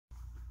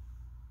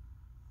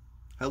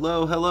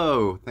Hello,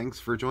 hello. Thanks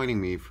for joining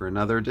me for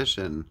another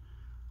edition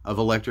of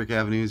Electric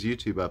Avenue's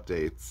YouTube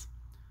updates.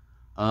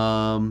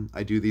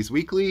 I do these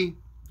weekly.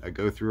 I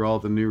go through all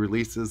the new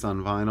releases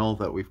on vinyl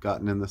that we've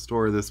gotten in the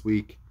store this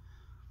week.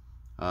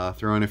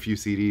 Throw in a few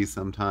CDs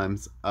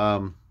sometimes.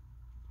 Don't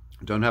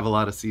have a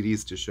lot of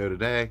CDs to show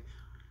today. I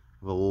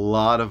have a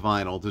lot of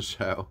vinyl to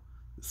show.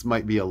 This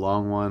might be a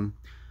long one.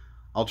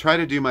 I'll try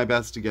to do my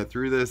best to get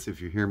through this. If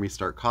you hear me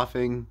start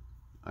coughing,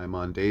 I'm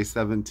on day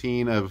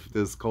 17 of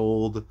this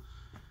cold.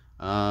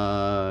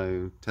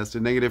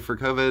 Tested negative for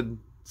COVID,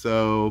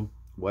 so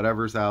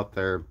whatever's out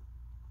there.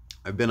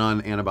 I've been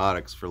on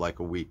antibiotics for like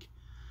a week,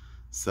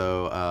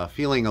 so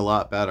feeling a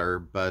lot better,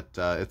 but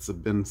it's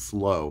been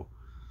slow.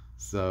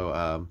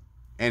 So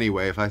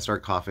anyway, if I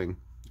start coughing,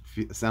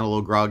 sound a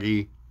little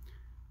groggy,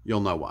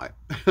 you'll know why.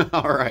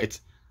 All right,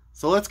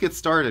 so let's get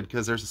started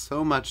because there's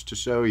so much to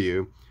show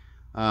you.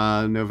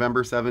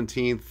 November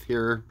 17th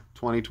here,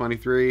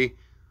 2023,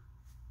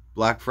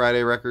 Black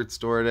Friday Record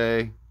Store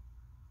Day.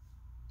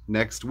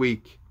 Next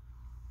week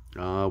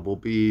will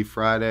be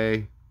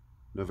Friday,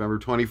 November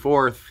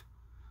 24th.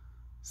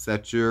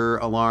 Set your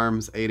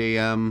alarms, 8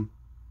 a.m.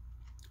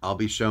 I'll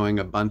be showing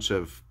a bunch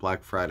of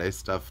Black Friday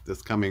stuff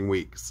this coming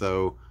week.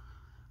 So,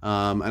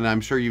 and I'm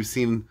sure you've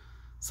seen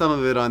some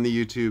of it on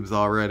the YouTubes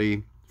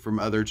already from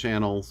other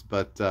channels,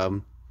 but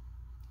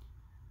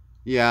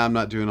yeah, I'm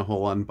not doing a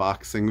whole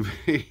unboxing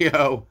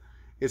video.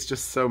 It's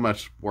just so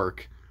much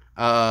work.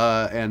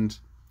 And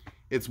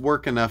it's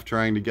work enough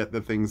trying to get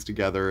the things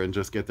together and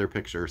just get their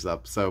pictures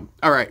up. So,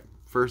 all right,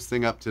 first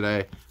thing up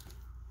today.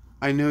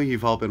 I know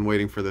you've all been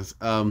waiting for this.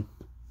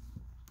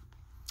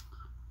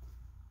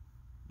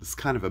 It's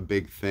kind of a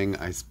big thing,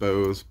 I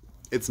suppose.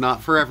 It's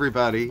not for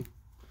everybody,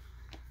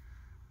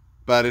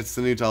 but it's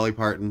the new Dolly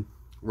Parton,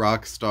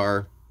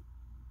 Rockstar.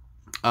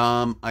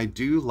 I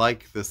do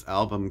like this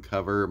album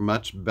cover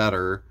much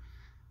better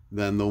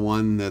than the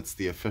one that's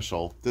the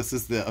official. This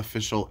is the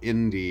official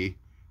indie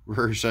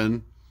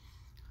version.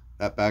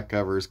 That back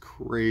cover is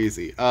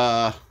crazy.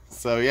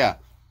 So yeah,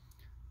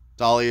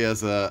 Dolly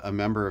as a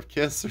member of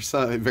Kiss or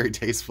something, very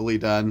tastefully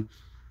done.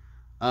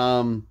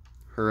 Her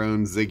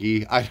own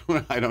Ziggy.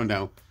 I don't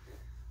know.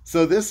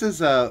 So this is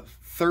a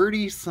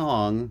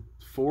 30-song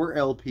 4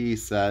 LP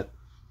set.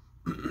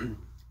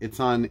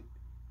 It's on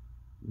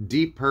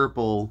Deep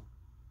Purple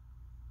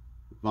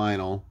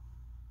vinyl.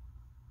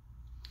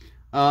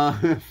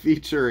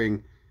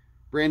 Featuring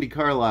Brandi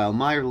Carlile,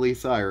 Miley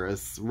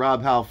Cyrus,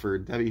 Rob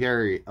Halford, Debbie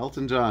Harry,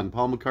 Elton John,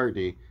 Paul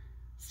McCartney,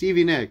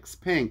 Stevie Nicks,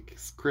 Pink,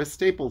 Chris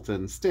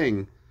Stapleton,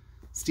 Sting,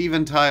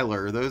 Steven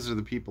Tyler. Those are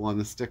the people on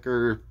the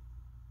sticker.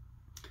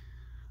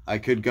 I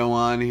could go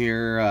on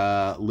here.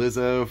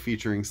 Lizzo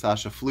featuring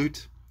Sasha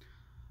Flute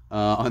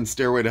on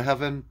Stairway to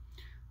Heaven.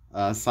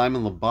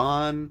 Simon Le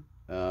Bon,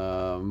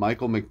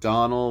 Michael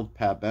McDonald,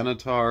 Pat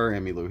Benatar,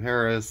 Emmylou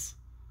Harris,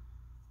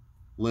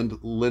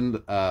 Linda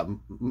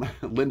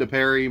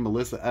Perry,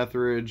 Melissa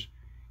Etheridge,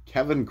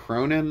 Kevin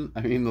Cronin.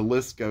 I mean, the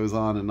list goes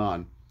on and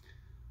on.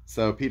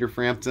 So Peter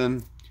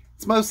Frampton.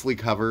 It's mostly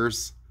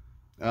covers.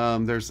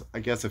 There's, I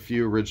guess, a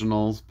few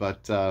originals,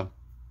 but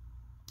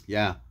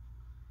yeah,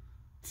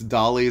 it's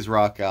Dolly's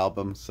rock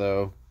album.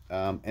 So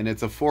and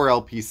it's a 4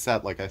 LP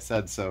set, like I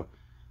said. So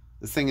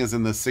this thing is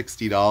in the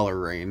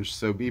 $60 range.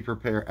 So be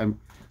prepared.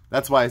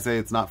 That's why I say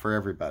it's not for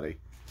everybody,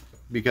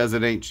 because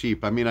it ain't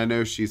cheap. I mean, I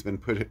know she's been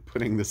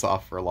putting this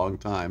off for a long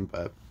time,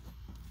 but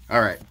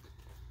all right.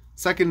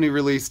 Second new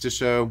release to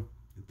show,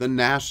 The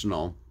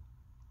National.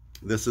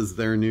 This is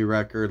their new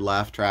record,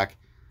 Laugh Track.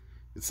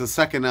 It's the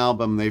second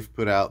album they've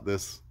put out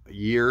this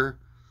year.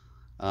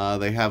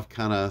 They have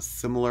kind of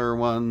similar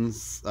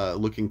ones,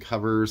 looking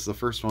covers. The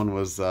first one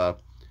was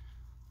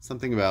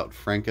something about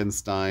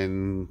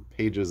Frankenstein,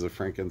 Pages of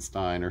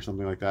Frankenstein, or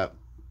something like that.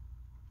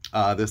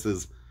 This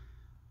is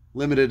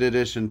limited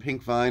edition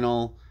pink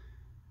vinyl,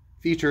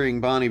 featuring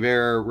Bonnie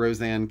Bear,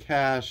 Roseanne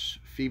Cash,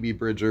 Phoebe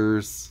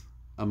Bridgers,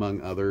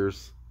 among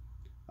others.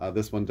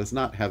 This one does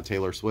not have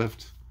Taylor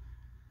Swift.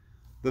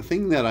 The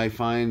thing that I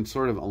find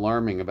sort of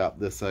alarming about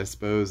this, I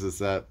suppose, is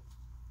that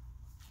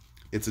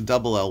it's a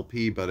double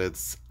LP, but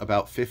it's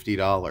about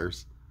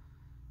 $50.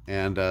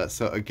 And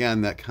so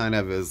again, that kind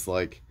of is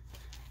like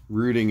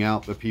rooting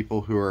out the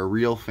people who are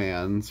real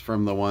fans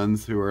from the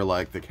ones who are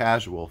like the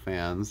casual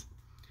fans.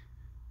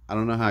 I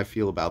don't know how I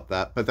feel about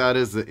that, but that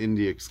is the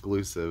indie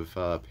exclusive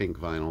pink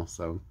vinyl,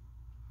 so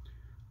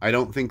I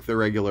don't think the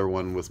regular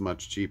one was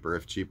much cheaper,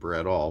 if cheaper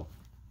at all.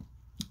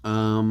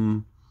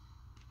 All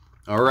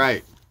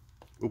right.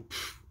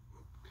 Oops.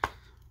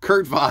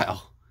 Kurt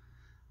Vile.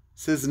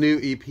 It's his new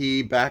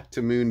EP, Back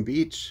to Moon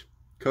Beach.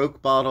 Coke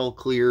bottle,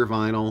 clear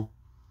vinyl.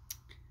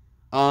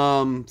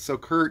 So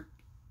Kurt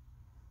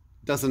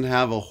doesn't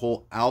have a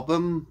whole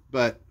album,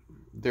 but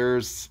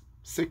there's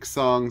 6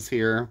 songs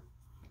here.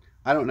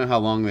 I don't know how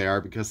long they are,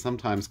 because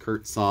sometimes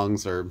Kurt's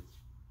songs are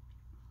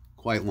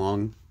quite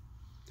long.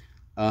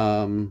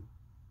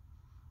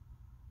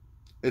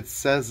 It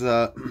says,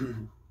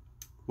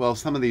 well,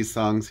 some of these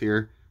songs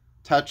here,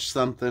 Touch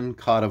Something,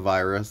 Caught a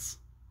Virus.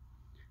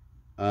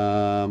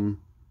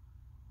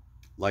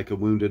 Like a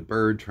Wounded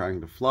Bird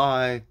Trying to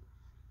Fly,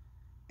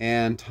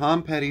 and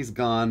Tom Petty's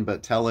Gone,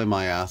 But Tell Him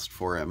I Asked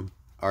For Him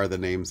are the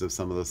names of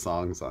some of the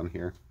songs on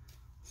here.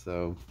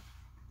 So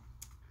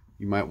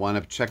you might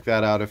want to check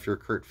that out if you're a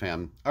Kurt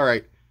fan. All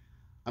right,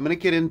 I'm going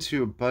to get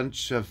into a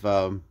bunch of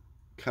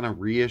kind of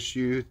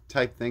reissue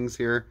type things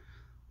here.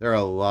 There are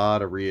a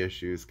lot of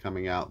reissues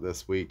coming out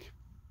this week.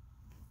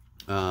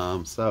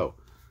 So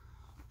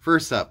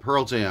first up,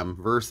 Pearl Jam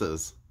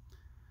Versus.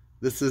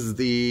 This is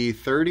the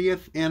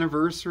 30th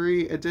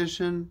anniversary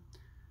edition.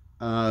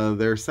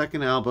 Their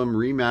second album,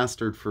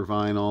 remastered for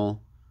vinyl.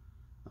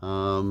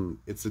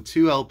 It's a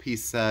 2 LP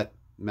set,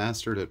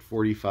 mastered at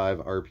 45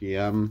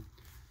 RPM.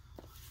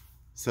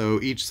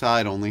 So each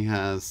side only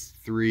has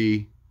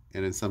 3,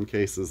 and in some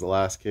cases, the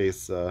last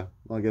case, well,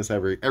 I guess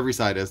every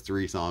side has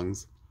 3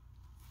 songs.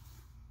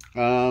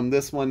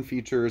 This one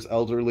features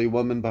Elderly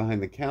Woman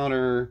Behind the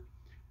Counter,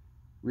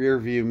 Rear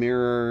View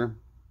Mirror,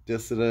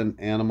 Dissident,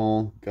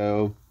 Animal,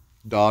 Go,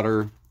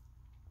 Daughter.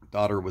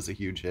 Daughter was a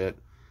huge hit.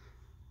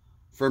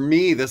 For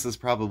me, this is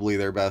probably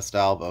their best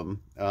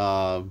album.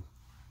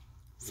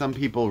 Some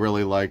people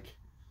really like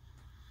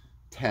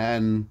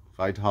 10,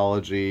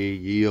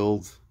 Vitology,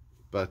 Yield,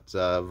 but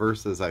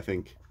Versus, I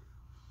think,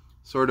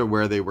 sort of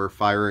where they were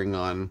firing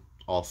on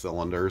all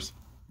cylinders.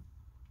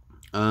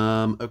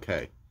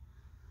 Okay.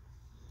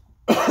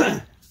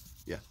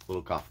 Yeah,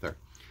 little cough there.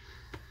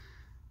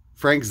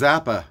 Frank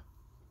Zappa,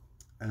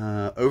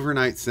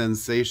 Overnight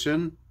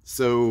Sensation.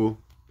 So,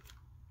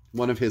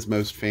 one of his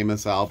most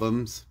famous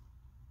albums.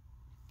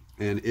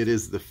 And it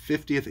is the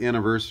 50th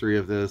anniversary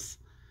of this.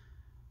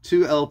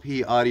 2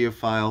 LP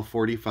audiophile,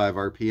 45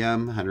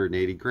 RPM,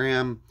 180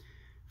 gram.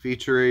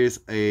 Features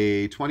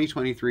a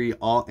 2023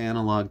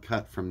 all-analog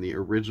cut from the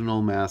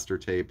original master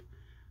tape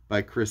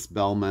by Chris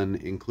Bellman.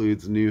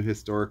 Includes new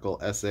historical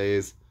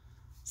essays,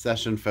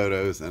 session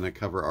photos, and a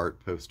cover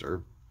art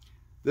poster.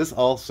 This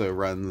also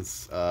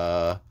runs,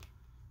 I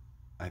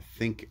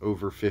think,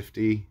 over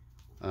 50.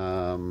 If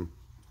I'm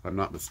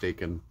not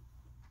mistaken.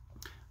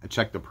 I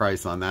checked the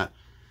price on that.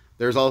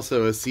 There's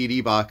also a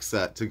CD box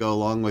set to go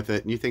along with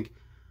it. And you think,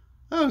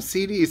 oh,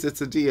 CDs, it's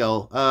a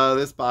deal.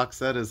 This box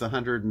set is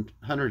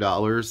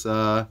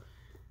 $100.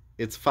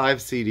 It's 5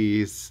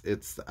 CDs.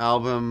 It's the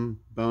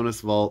album,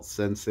 bonus vault,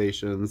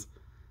 Sensations,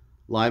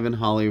 Live in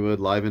Hollywood,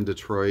 Live in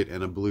Detroit,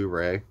 and a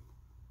Blu-ray.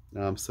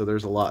 So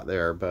there's a lot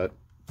there, but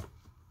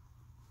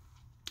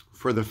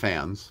for the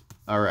fans.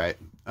 All right.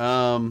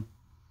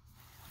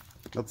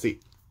 Let's see.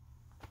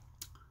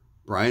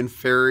 Brian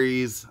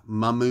Ferry's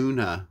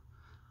Mamuna.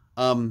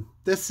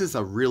 This is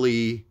a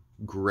really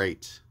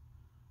great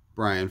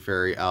Brian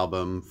Ferry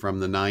album from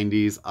the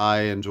 90s.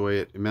 I enjoy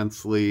it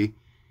immensely.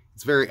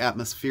 It's very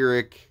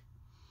atmospheric.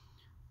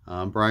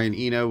 Brian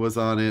Eno was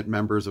on it,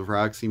 members of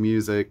Roxy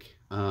Music.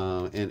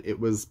 And it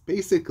was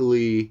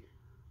basically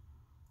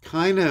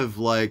kind of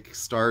like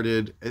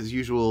started as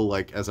usual,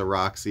 like as a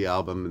Roxy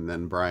album, and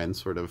then Brian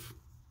sort of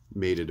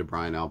made it a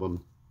Brian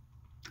album.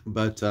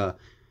 But the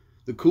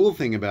cool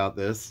thing about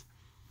this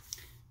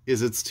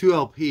is it's 2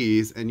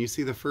 LPs, and you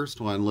see the first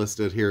one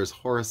listed here as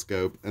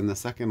Horoscope, and the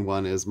second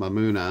one is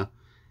Mamuna.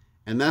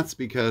 And that's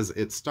because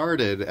it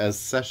started as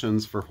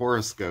sessions for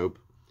Horoscope.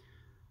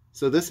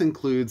 So this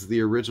includes the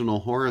original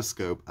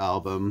Horoscope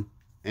album,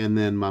 and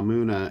then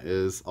Mamuna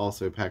is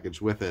also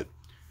packaged with it.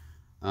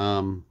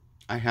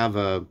 I have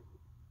an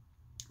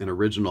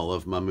original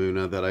of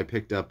Mamuna that I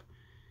picked up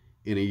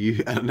in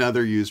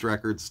another used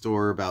record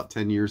store about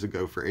 10 years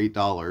ago for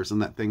 $8,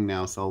 and that thing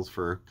now sells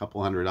for a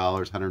couple $100,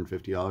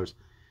 $150.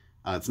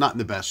 It's not in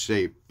the best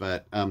shape,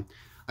 but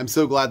I'm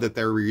so glad that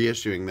they're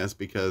reissuing this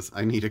because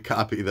I need a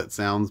copy that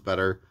sounds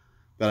better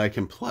that I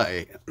can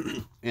play.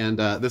 And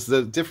this is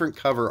a different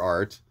cover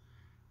art.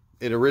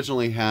 It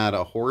originally had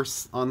a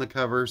horse on the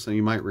cover, so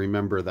you might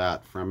remember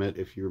that from it,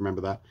 if you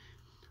remember that.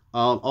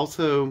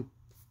 Also,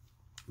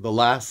 the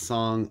last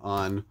song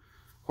on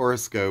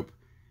Horoscope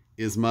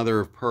is Mother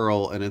of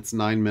Pearl, and it's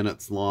 9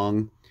 minutes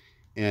long.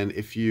 And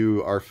if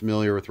you are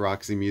familiar with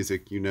Roxy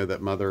Music, you know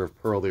that Mother of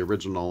Pearl, the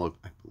original,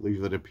 I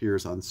believe it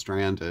appears on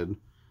Stranded,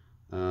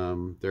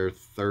 their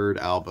 3rd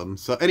album.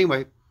 So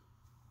anyway,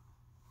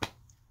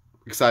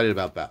 excited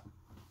about that,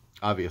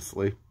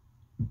 obviously.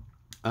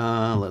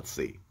 Let's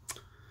see.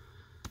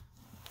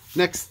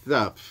 Next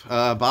up,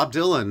 Bob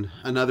Dylan,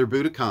 another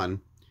Budokan.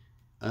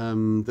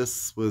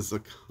 This was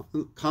a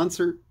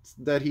concert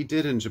that he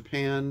did in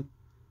Japan,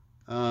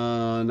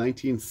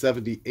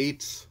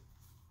 1978.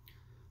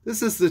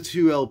 This is the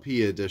 2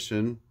 LP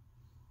edition.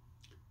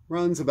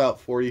 Runs about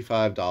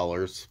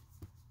 $45.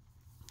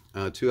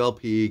 2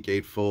 LP,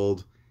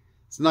 gatefold.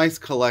 It's a nice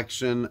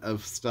collection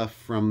of stuff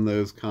from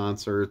those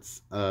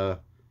concerts.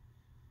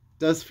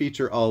 Does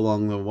feature All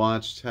Along the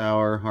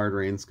Watchtower, Hard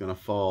Rain's Gonna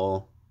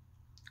Fall,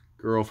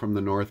 Girl from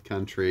the North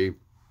Country.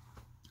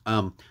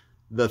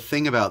 The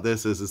thing about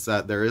this is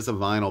that there is a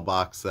vinyl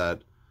box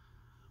set,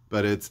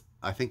 but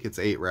I think it's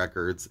 8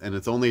 records, and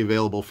it's only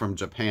available from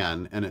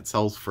Japan, and it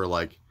sells for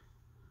like,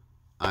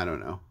 I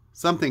don't know,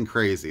 something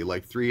crazy,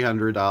 like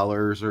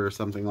 $300 or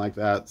something like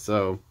that.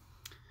 So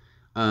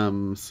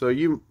So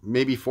you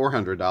maybe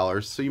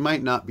 $400. So you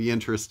might not be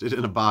interested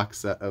in a box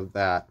set of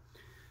that.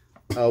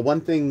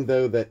 One thing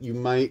though that you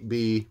might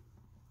be,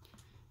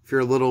 if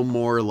you're a little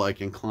more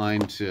like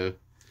inclined to,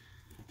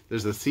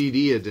 there's a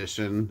CD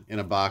edition in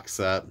a box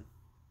set.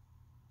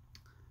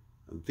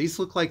 These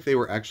look like they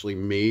were actually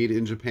made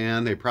in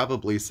Japan. They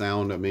probably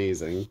sound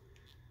amazing.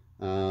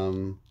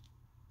 It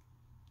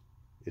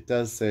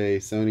does say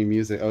Sony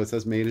Music. Oh, it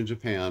says made in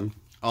Japan.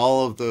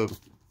 All of the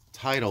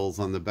titles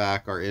on the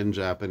back are in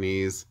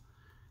Japanese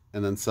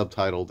and then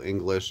subtitled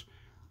English.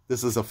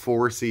 This is a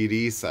 4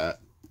 CD set.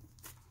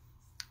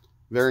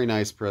 Very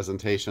nice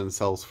presentation.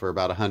 Sells for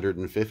about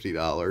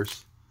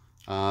 $150.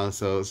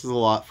 So this is a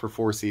lot for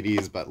 4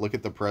 CDs, but look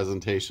at the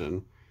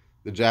presentation.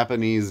 The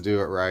Japanese do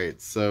it right.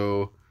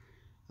 So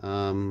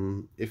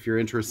if you're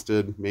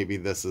interested, maybe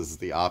this is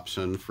the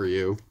option for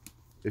you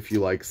if you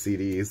like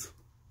CDs.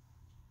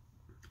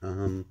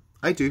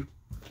 I do.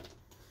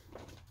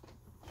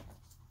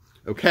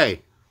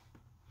 Okay.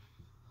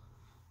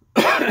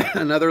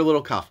 Another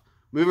little cough.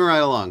 Moving right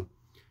along.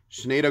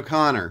 Sinead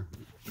O'Connor.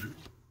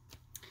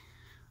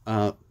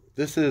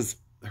 This is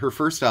her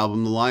first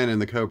album, The Lion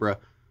and the Cobra.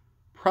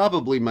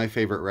 Probably my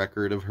favorite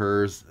record of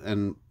hers,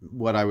 and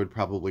what I would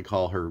probably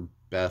call her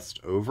best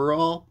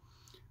overall.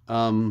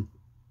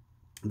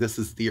 This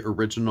is the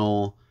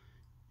original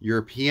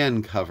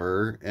European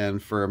cover,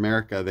 and for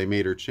America they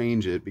made her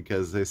change it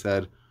because they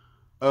said,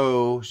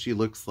 oh, she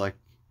looks like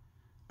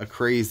a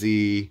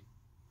crazy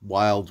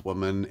wild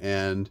woman,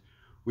 and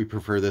we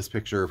prefer this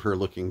picture of her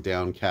looking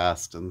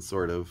downcast and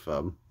sort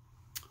of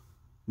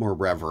more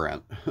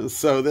reverent.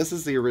 So this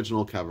is the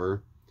original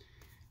cover,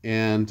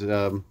 and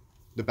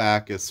the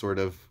back is sort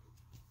of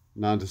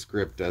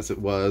nondescript as it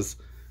was.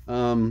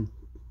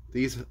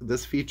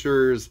 This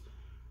features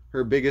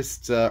her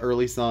biggest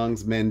early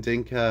songs,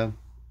 Mandinka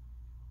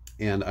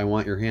and I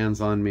Want Your Hands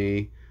on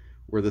Me,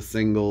 were the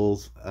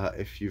singles.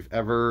 If you've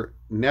ever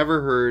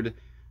never heard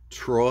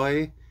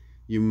Troy,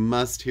 you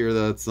must hear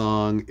that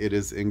song. It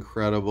is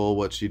incredible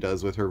what she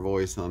does with her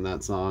voice on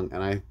that song,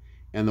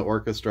 and the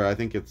orchestra. I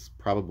think it's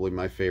probably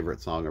my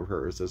favorite song of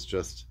hers. It's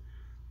just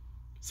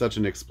such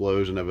an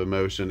explosion of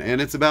emotion, and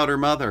it's about her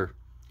mother,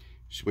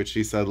 which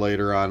she said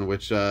later on,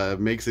 which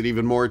makes it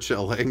even more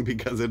chilling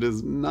because it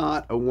is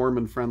not a warm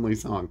and friendly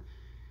song.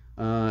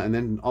 And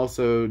then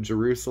also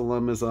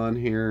Jerusalem is on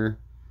here,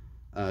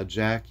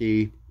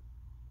 Jackie,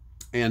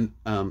 and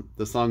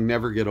the song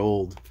Never Get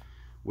Old,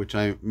 which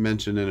I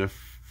mentioned in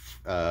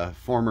a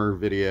former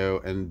video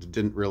and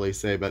didn't really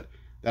say, but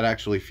that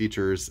actually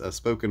features a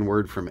spoken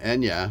word from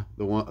Enya,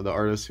 the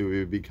artist who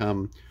would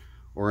become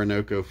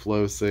Orinoco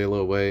Flow Sail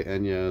Away.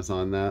 Enya is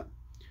on that.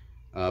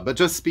 But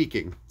just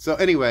speaking. So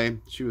anyway,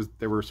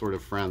 they were sort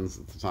of friends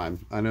at the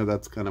time. I know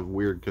that's kind of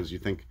weird because you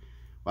think,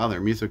 wow,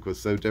 their music was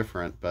so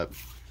different, but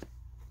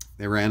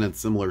they ran in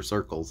similar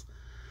circles.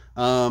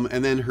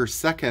 And then her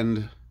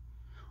second,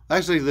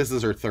 actually this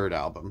is her third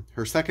album.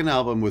 Her second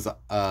album was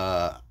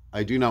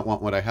I Do Not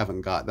Want What I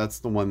Haven't Got. That's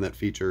the one that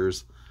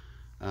features,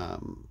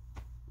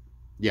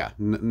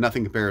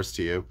 Nothing Compares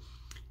to You.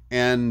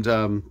 And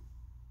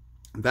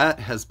that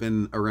has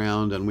been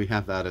around, and we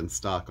have that in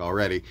stock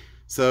already.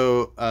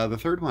 So the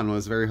third one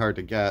was very hard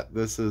to get.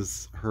 This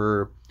is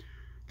her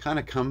kind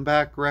of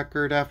comeback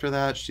record after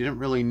that. She didn't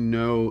really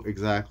know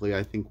exactly,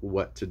 I think,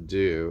 what to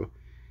do.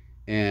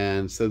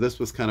 And so this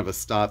was kind of a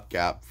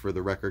stopgap for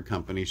the record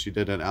company. She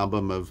did an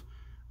album of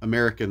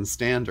American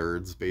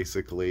standards,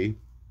 basically,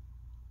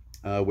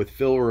 with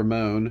Phil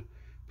Ramone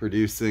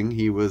producing.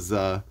 He was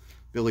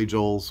Billy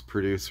Joel's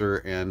producer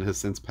and has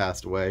since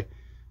passed away.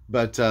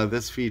 But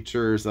this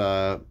features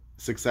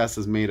Success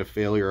Has Made a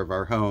Failure of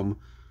Our Home,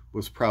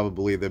 was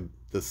probably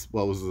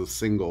was the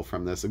single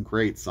from this, a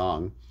great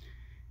song.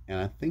 And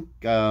I think,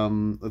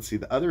 let's see,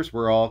 the others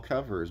were all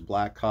covers.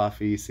 Black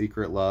Coffee,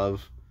 Secret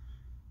Love,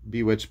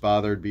 Bewitched,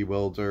 Bothered,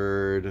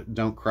 Bewildered,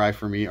 Don't Cry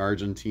for Me,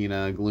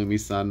 Argentina, Gloomy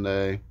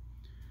Sunday.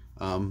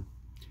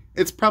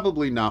 It's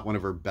probably not one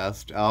of her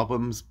best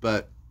albums,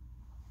 but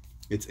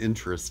it's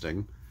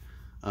interesting.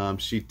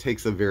 She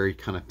takes a very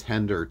kind of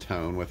tender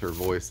tone with her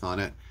voice on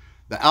it.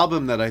 The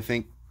album that I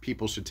think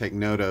people should take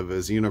note of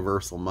is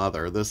Universal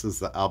Mother. This is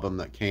the album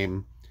that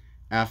came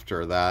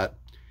after that.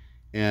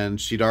 And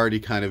she'd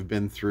already kind of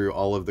been through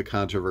all of the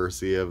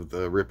controversy of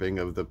the ripping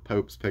of the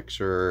Pope's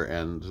picture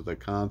and the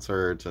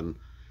concert, and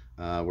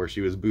where she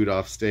was booed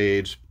off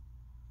stage.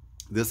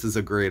 This is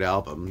a great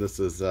album. This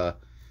is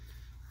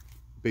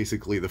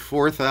basically the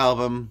fourth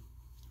album,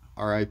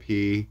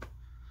 R.I.P.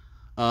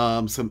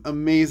 Some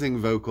amazing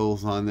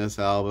vocals on this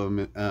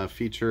album,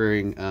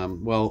 featuring,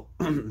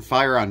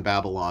 Fire on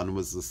Babylon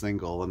was the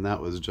single, and that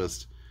was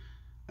just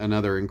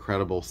another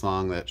incredible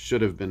song that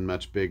should have been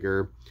much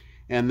bigger.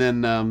 And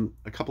then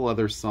a couple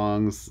other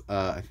songs.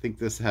 I think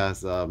this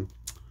has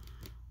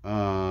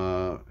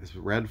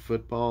Red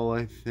Football,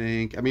 I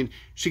think. I mean,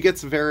 she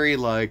gets very,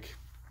 like,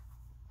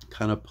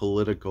 kind of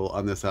political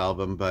on this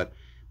album, but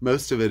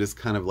most of it is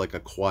kind of like a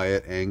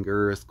quiet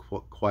anger, is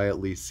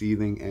quietly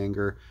seething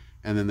anger.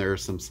 And then there are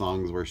some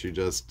songs where she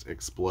just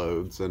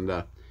explodes, and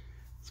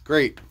it's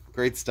great,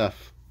 great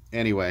stuff.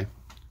 Anyway,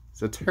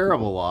 it's a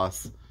terrible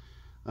loss.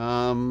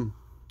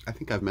 I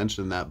think I've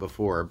mentioned that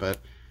before, but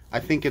I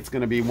think it's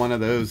going to be one of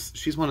those,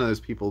 she's one of those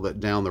people that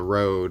down the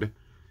road,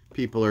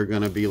 people are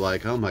going to be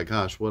like, oh my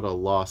gosh, what a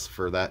loss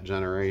for that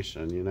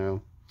generation, you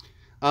know?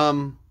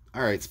 All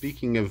right,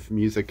 speaking of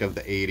music of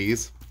the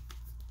 80s,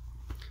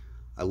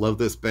 I love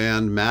this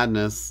band,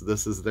 Madness.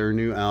 This is their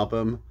new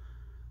album.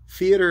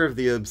 Theater of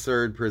the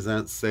Absurd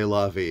presents C'est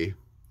La Vie.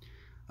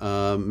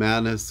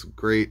 Madness,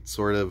 great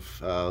sort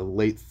of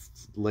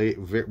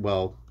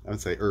well, I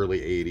would say early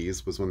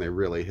 80s was when they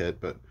really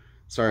hit, but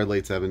started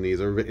late 70s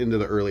or into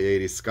the early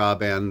 80s, ska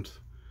band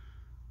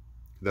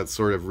that's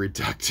sort of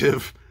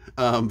reductive,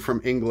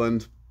 from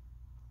England.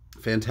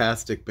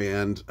 Fantastic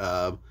band.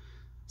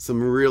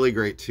 Some really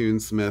great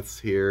tunesmiths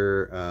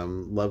here.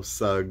 Love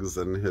Suggs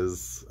and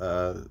his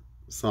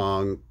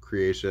song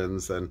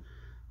creations. And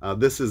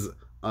this is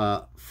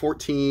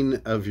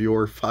 14 of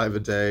your 5 a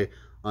day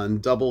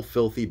on double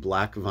filthy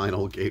black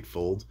vinyl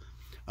gatefold.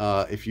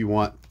 If you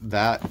want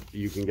that,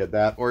 you can get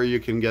that, or you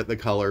can get the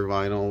color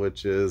vinyl,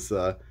 which is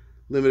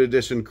limited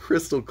edition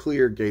crystal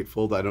clear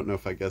gatefold. I don't know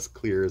if I guess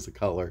clear is a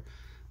color,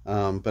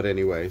 but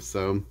anyway,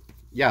 so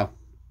yeah,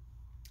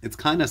 it's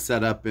kind of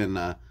set up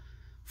in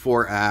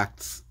 4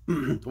 acts,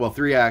 well,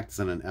 3 acts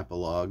and an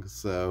epilogue,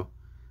 so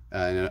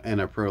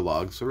and a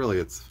prologue. So really,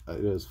 it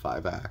is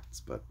 5 acts,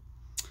 but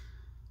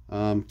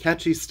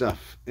catchy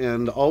stuff,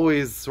 and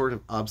always sort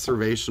of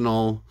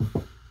observational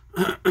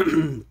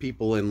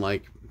people in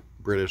like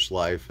British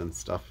life and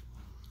stuff.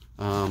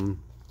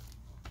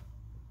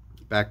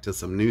 Back to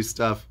some new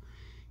stuff.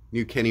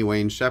 New Kenny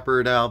Wayne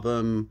Shepherd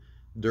album,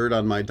 Dirt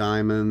on My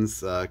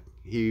Diamonds.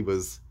 He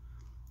was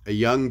a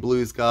young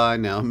blues guy,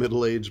 now a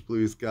middle-aged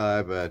blues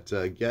guy, but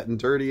getting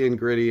dirty and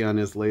gritty on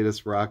his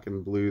latest rock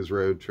and blues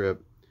road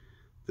trip.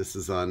 This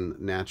is on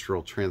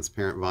natural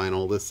transparent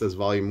vinyl. This says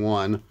volume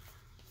 1,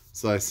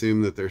 so I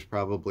assume that there's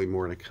probably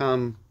more to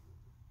come.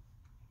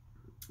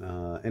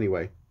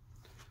 Anyway,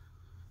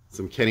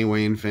 some Kenny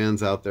Wayne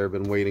fans out there have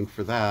been waiting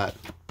for that.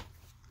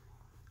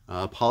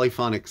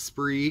 Polyphonic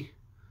Spree.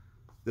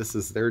 This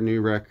is their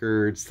new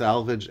record,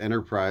 Salvage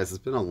Enterprise.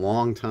 It's been a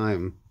long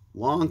time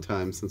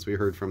since we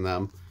heard from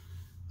them.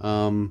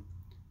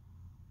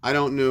 I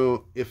don't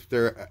know if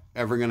they're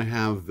ever going to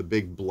have the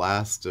big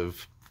blast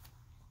of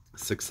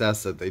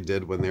success that they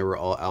did when they were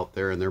all out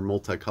there in their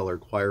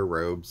multicolored choir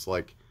robes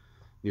like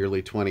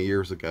nearly 20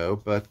 years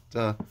ago, but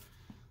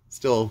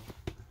still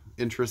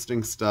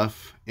interesting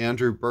stuff.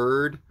 Andrew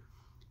Bird,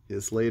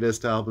 his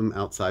latest album,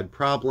 Outside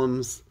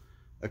Problems,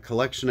 a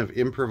collection of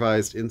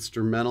improvised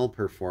instrumental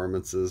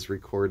performances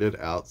recorded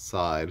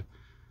outside.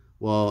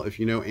 Well, if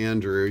you know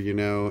Andrew, you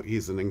know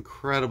he's an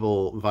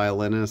incredible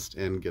violinist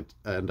and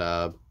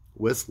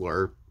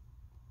whistler,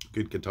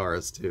 good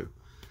guitarist too.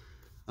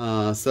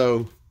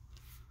 So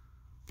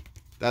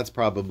that's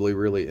probably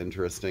really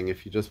interesting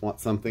if you just want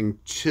something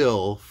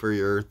chill for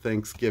your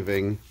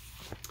Thanksgiving.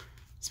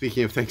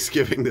 Speaking of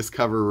Thanksgiving, this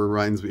cover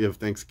reminds me of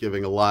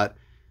Thanksgiving a lot.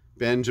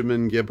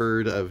 Benjamin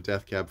Gibbard of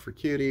Death Cab for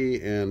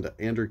Cutie and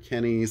Andrew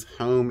Kenny's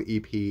Home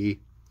EP.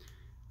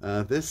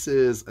 This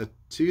is a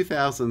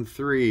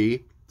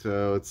 2003,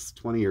 so it's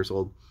 20 years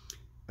old,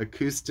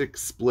 acoustic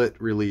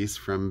split release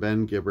from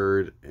Ben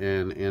Gibbard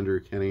and Andrew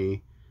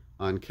Kenny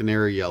on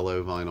Canary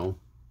Yellow vinyl.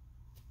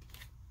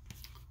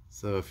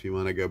 So if you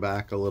want to go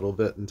back a little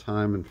bit in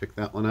time and pick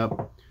that one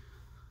up.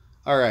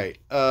 All right,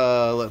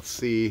 let's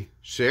see.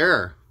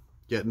 Cher,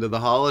 get into the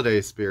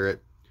holiday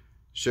spirit.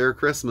 Cher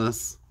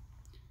Christmas.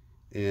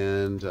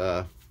 And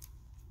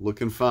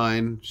looking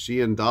fine. She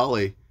and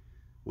Dolly,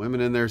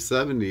 women in their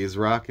 70s,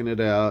 rocking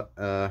it out.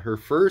 Her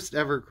first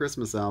ever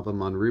Christmas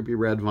album on ruby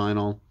red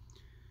vinyl.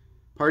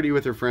 Party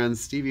with her friends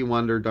Stevie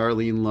Wonder,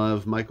 Darlene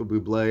Love, Michael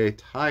Bublé,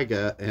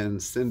 Tyga, and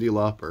Cyndi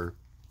Lauper.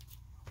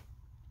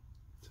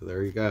 So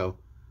there you go.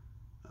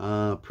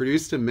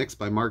 Produced and mixed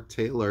by Mark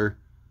Taylor.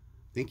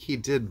 I think he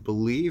did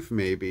Believe,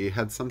 maybe.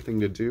 Had something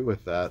to do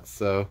with that.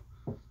 So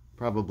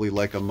probably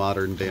like a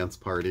modern dance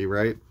party,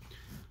 right?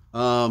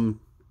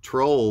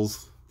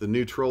 Trolls, the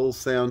new Trolls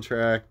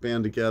soundtrack,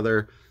 band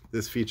together.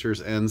 This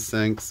features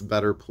NSYNC's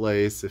Better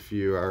Place if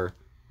you are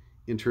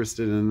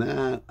interested in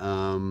that.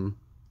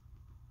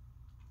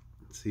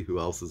 Let's see who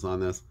else is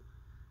on this.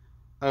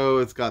 Oh,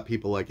 it's got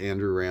people like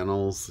Andrew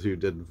Rannells who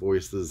did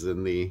voices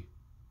in the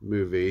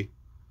movie.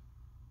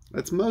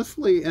 It's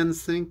mostly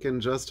NSYNC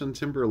and Justin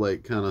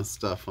Timberlake kind of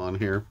stuff on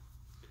here.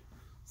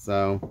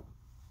 So,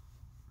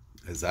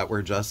 is that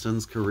where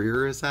Justin's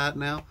career is at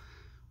now?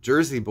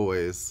 Jersey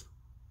Boys.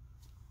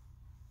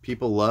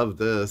 People love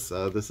this.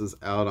 This is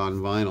out on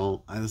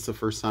vinyl. This is the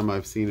first time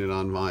I've seen it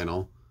on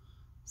vinyl.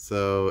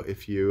 So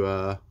if you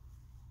love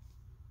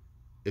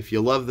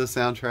the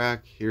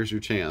soundtrack, here's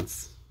your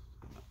chance.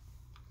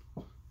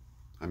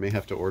 I may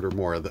have to order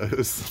more of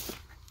those.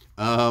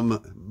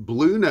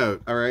 Blue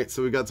Note. All right,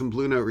 so we got some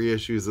Blue Note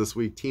reissues this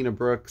week. Tina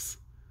Brooks,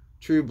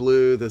 True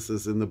Blue. This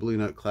is in the Blue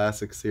Note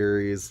Classic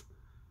series.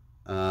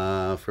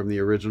 From the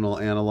original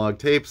analog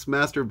tapes,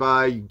 mastered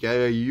by,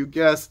 you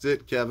guessed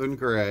it, Kevin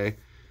Gray.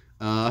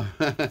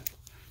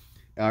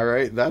 All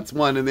right, that's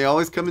one, and they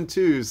always come in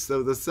twos.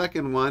 So the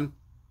second one,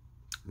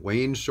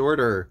 Wayne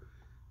Shorter,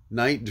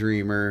 Night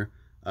Dreamer.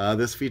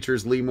 This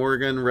features Lee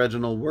Morgan,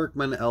 Reginald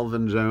Workman,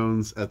 Elvin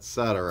Jones,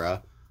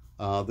 etc.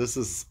 This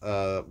is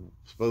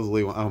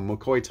supposedly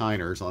McCoy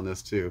Tyner's on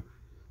this too.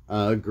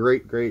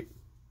 Great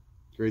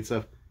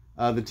stuff.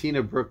 The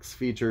Tina Brooks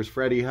features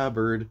Freddie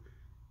Hubbard,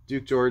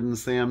 Duke Jordan,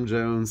 Sam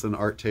Jones, and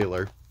Art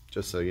Taylor,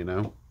 just so you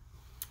know.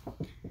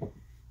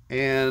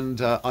 And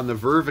on the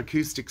Verve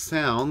Acoustic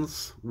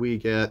Sounds, we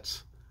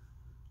get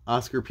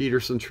Oscar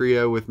Peterson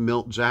Trio with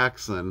Milt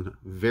Jackson,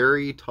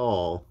 Very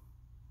Tall.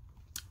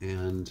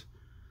 And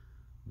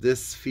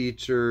this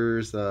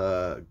features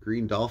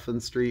Green Dolphin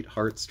Street,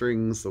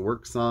 Heartstrings, The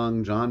Work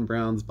Song, John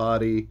Brown's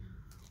Body,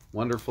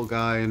 Wonderful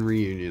Guy, and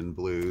Reunion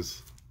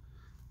Blues.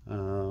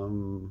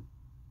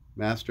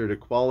 Mastered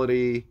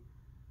Equality.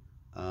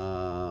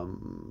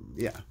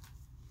 Yeah.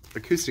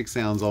 Acoustic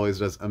Sounds always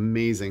does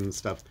amazing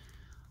stuff.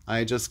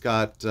 I just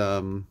got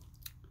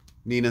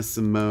Nina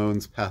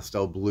Simone's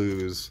Pastel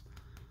Blues,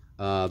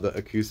 the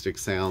Acoustic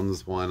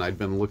Sounds one. I'd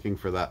been looking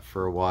for that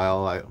for a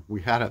while.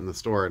 We had it in the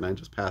store and I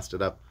just passed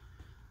it up.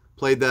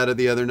 Played that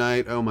the other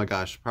night. Oh my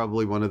gosh,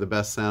 probably one of the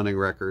best sounding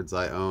records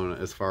I own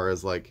as far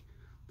as like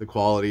the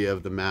quality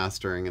of the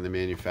mastering and the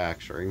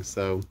manufacturing.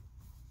 So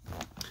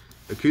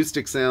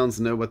Acoustic Sounds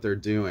know what they're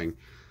doing.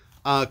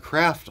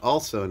 Kraft,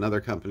 also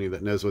another company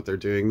that knows what they're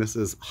doing. This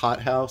is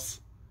Hot House,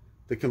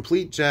 the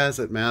Complete Jazz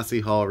at Massey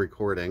Hall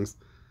recordings.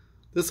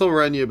 This will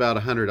run you about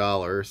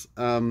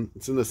 $100.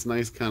 It's in this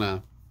nice kind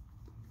of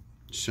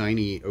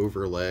shiny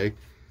overlay,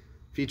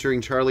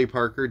 featuring Charlie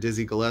Parker,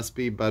 Dizzy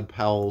Gillespie, Bud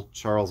Powell,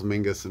 Charles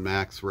Mingus, and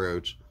Max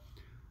Roach.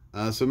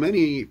 So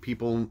many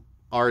people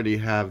already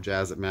have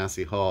Jazz at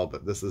Massey Hall,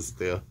 but this is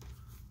the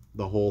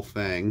whole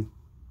thing.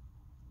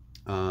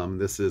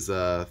 This is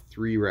a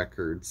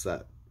 3-record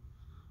set.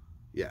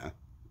 Yeah,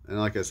 and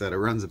like I said, it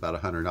runs about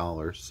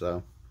 $100,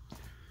 so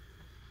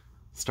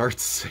start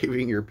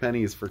saving your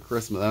pennies for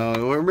Christmas.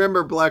 Oh,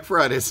 remember Black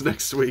Friday's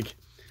next week.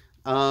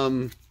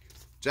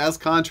 Jazz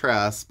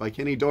Contrasts by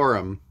Kenny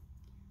Dorham.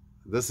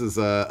 This is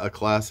a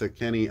classic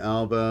Kenny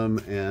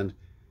album, and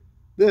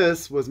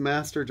this was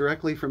mastered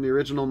directly from the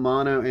original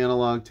mono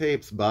analog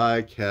tapes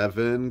by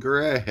Kevin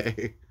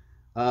Gray.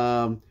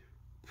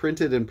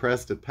 Printed and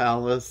pressed at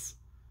Palace.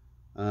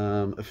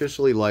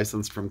 Officially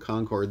licensed from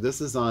Concord. This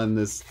is on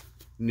this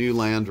New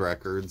Land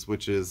Records,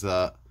 which is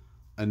a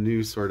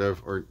new sort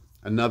of, or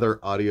another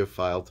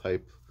audiophile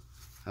type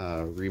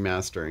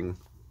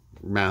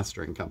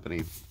mastering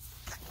company.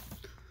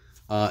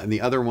 And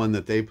the other one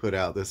that they put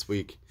out this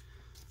week,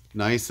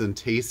 Nice and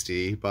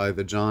Tasty by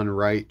the John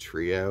Wright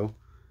Trio.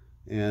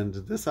 And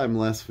this I'm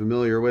less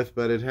familiar with,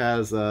 but it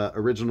has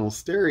original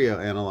stereo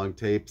analog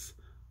tapes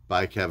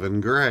by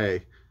Kevin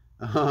Gray,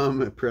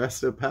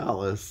 pressed at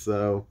Palace.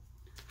 So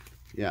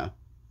yeah.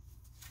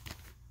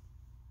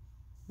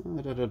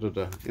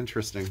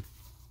 Interesting.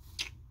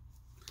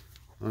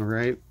 All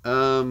right.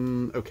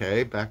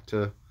 Okay, back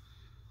to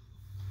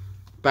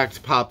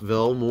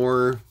Popville.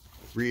 More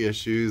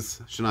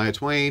reissues. Shania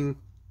Twain,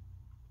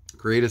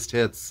 Greatest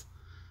Hits.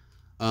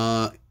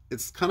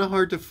 It's kind of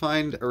hard to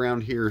find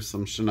around here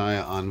some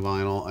Shania on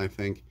vinyl, I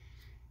think.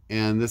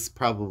 And this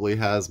probably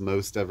has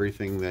most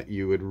everything that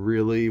you would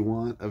really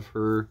want of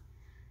her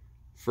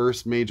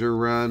first major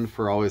run.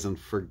 For Always and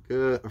for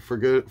Good,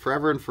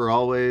 Forever and For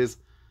Always.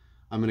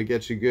 I'm Gonna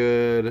Get You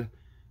Good.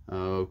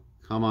 Come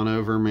On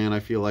Over, Man, I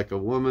Feel Like a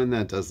Woman.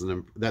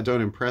 That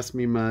don't impress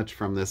me much.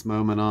 From This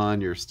Moment On,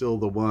 You're Still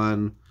the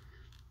One.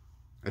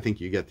 I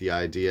think you get the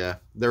idea.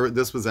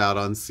 This was out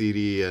on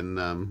CD, and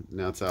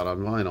now it's out on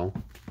vinyl.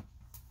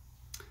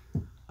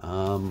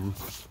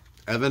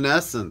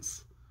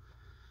 Evanescence.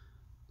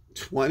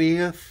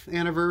 20th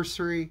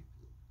anniversary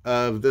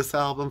of this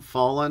album,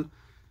 Fallen.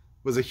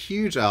 Was a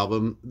huge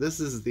album.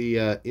 This is the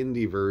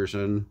indie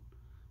version.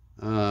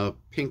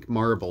 Pink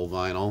marble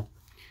vinyl.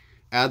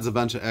 Adds a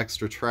bunch of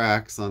extra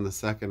tracks on the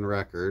second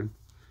record.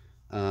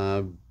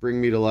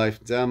 Bring Me to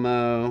Life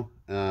demo,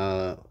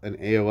 an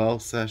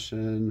AOL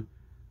session,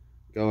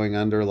 Going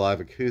Under live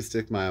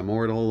acoustic, My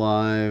Immortal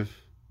live,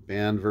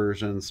 band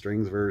version,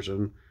 strings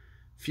version,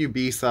 few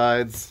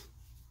B-sides.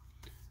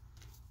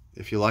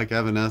 If you like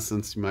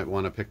Evanescence, you might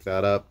want to pick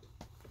that up.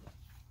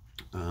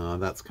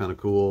 That's kind of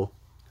cool.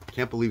 I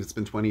can't believe it's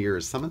been 20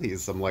 years. Some of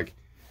these, I'm like,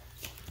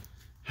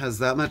 has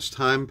that much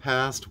time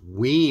passed?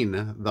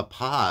 Ween, the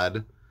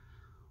pod.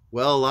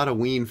 Well, a lot of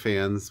Ween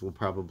fans will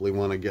probably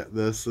want to get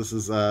this. This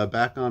is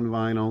back on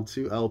vinyl,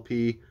 2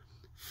 LP,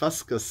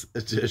 Fuscus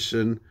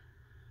edition.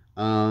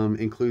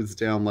 Includes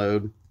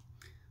download.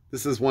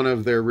 This is one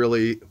of their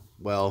really,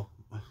 well,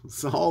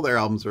 so all their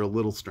albums are a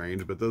little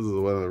strange, but this is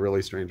one of the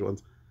really strange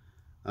ones.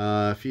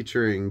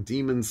 Featuring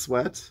Demon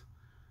Sweat,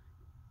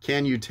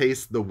 Can You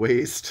Taste the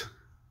Waste,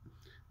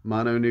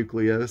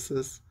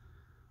 Mononucleosis,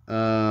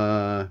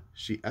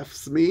 She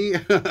F's Me,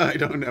 I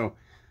don't know,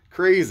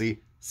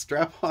 Crazy,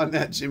 Strap on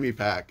That Jammy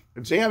Pack.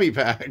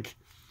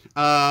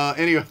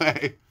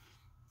 Anyway,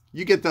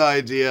 you get the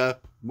idea.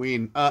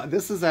 Ween.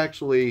 This is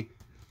actually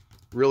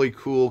really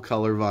cool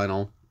color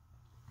vinyl.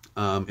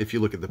 If you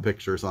look at the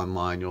pictures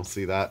online, you'll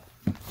see that.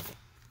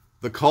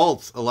 The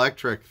Cult,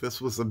 Electric.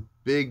 This was a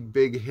big,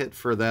 big hit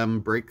for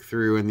them,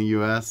 breakthrough in the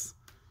U.S.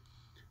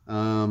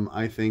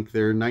 I think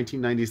their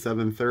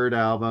 1997 third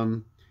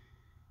album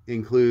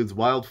includes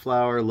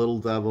Wildflower, Little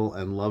Devil,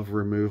 and Love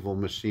Removal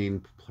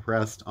Machine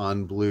pressed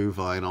on blue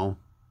vinyl.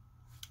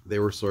 They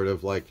were sort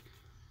of like,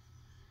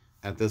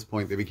 at this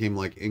point, they became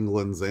like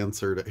England's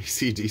answer to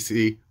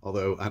AC/DC,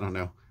 although I don't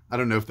know. I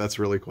don't know if that's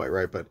really quite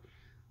right, but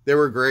they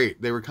were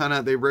great. They were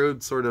they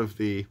rode sort of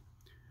the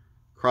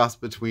cross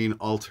between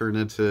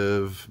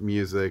alternative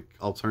music,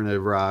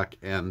 alternative rock,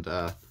 and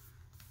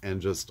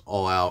just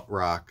all-out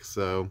rock.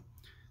 So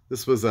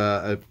this was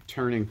a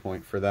turning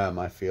point for them,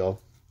 I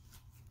feel.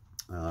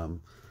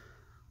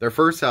 Their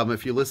first album,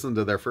 if you listen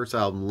to their first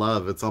album,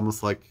 Love, it's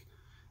almost like,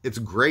 it's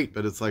great,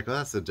 but it's like, oh,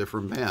 that's a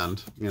different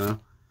band, you know?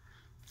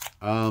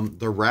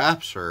 The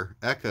Rapture,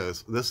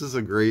 Echoes. This is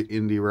a great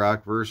indie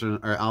rock version,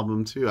 or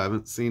album too. I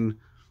haven't seen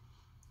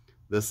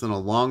this in a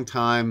long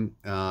time.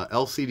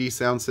 LCD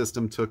Sound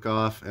System took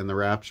off, and the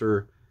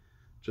Rapture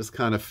just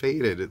kind of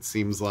faded. It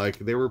seems like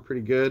they were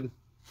pretty good.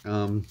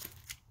 I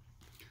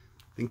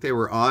think they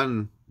were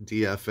on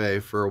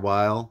DFA for a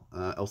while,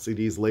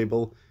 LCD's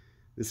label.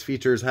 This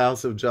features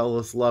House of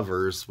Jealous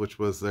Lovers, which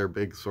was their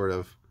big sort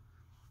of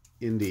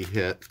indie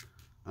hit.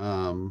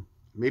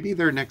 Maybe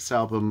their next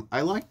album,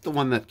 I liked the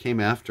one that came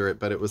after it,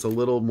 but it was a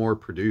little more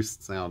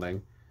produced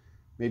sounding.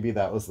 Maybe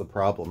that was the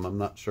problem. I'm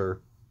not sure.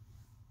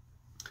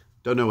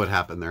 Don't know what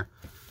happened there.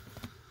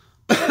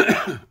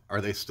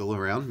 Are they still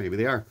around? Maybe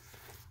they are.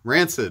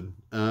 Rancid,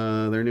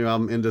 their new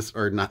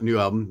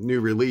album, new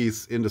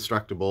release,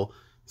 Indestructible.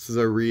 This is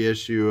a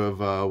reissue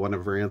of one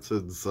of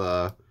Rancid's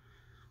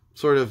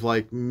sort of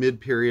like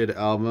mid-period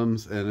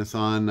albums, and it's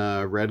on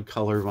red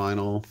color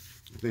vinyl,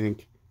 I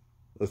think.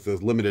 This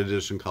is limited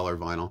edition color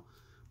vinyl.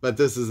 But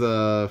this is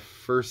a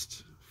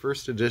first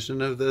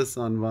edition of this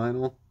on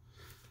vinyl,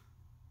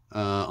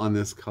 on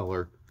this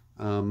color.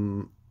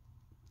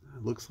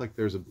 It looks like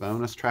there's a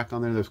bonus track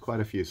on there. There's quite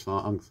a few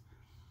songs.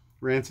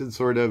 Rancid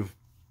sort of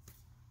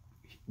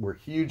were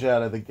huge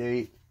out of the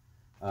gate.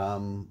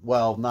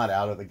 Well, not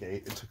out of the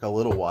gate. It took a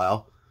little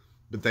while,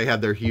 but they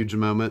had their huge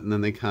moment, and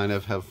then they kind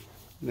of have,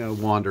 you know,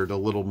 wandered a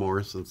little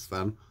more since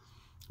then.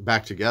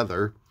 Back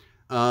together.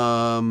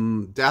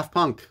 Daft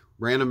Punk,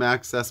 Random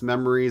Access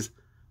Memories,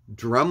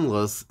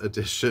 Drumless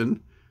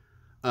Edition.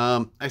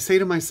 I say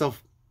to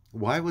myself,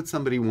 why would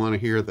somebody want to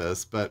hear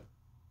this? But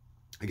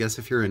I guess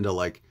if you're into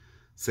like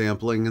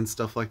sampling and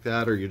stuff like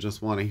that, or you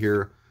just want to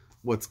hear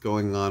what's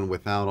going on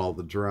without all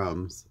the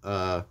drums,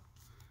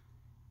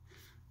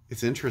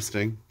 it's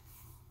interesting.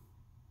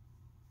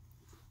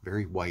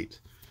 Very white.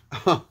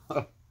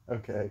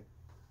 Okay,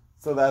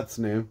 so that's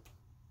new.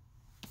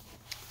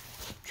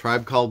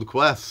 Tribe Called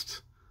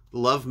Quest, The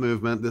Love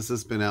Movement. This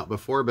has been out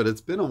before, but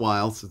it's been a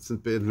while since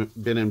it's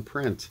been in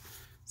print.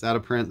 It's out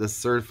of print. This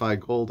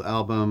certified gold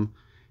album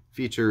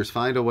features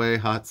Find a Way,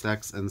 Hot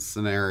Sex, and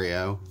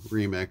Scenario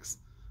remix.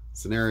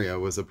 Scenario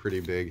was a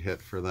pretty big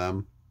hit for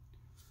them.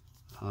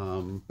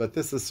 But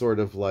this is sort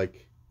of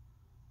like,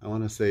 I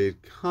want to say,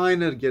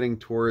 kind of getting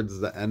towards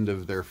the end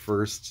of their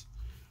first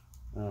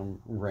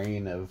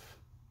reign of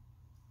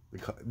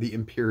the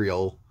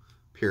Imperial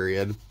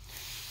period.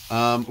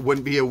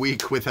 Wouldn't be a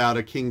week without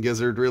a King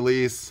Gizzard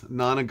release.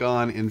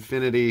 Nonagon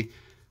Infinity.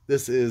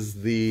 This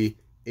is the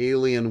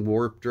Alien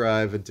Warp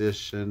Drive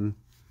edition.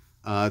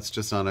 It's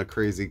just on a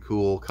crazy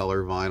cool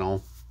color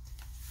vinyl.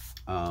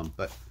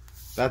 But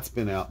that's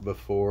been out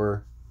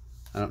before.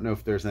 I don't know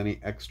if there's any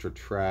extra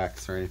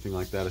tracks or anything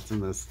like that. It's in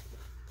this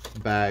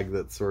bag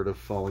that's sort of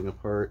falling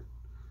apart.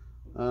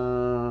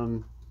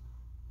 Don't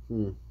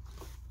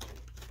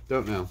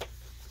know.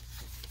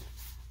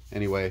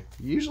 Anyway,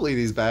 usually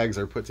these bags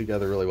are put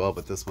together really well,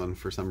 but this one,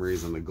 for some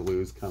reason, the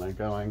glue's kind of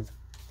going.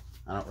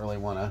 I don't really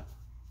want to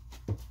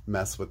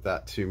mess with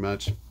that too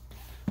much.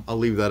 I'll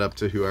leave that up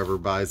to whoever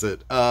buys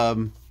it.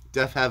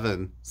 Deaf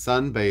Heaven,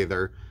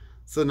 Sunbather.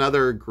 It's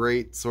another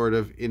great sort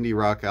of indie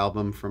rock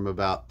album from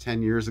about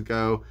 10 years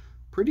ago.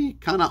 Pretty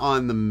kind of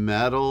on the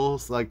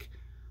metals, like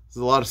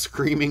there's a lot of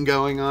screaming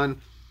going on.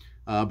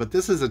 But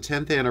this is a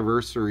 10th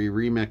anniversary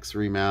remix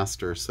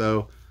remaster,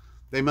 so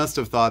they must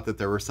have thought that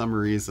there were some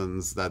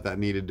reasons that that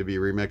needed to be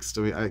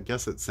remixed. I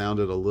guess it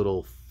sounded a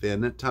little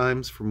thin at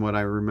times from what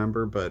I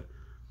remember, but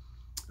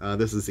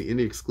this is the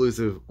indie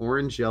exclusive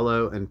orange,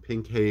 yellow, and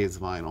pink haze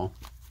vinyl.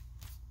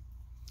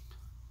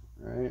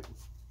 All right.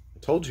 I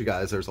told you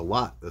guys there's a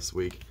lot this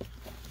week.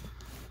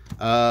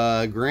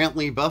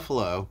 Grantley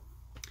Buffalo.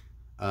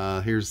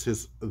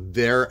 Here's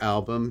their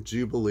album,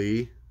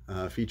 Jubilee,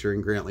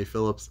 featuring Grantley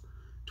Phillips.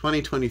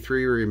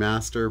 2023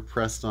 remaster,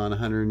 pressed on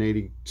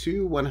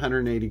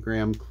 180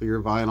 gram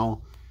clear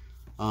vinyl.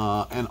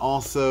 And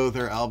also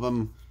their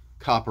album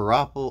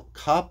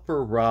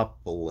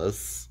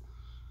Copperopolis,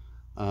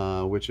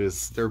 which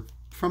is, they're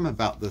from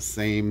about the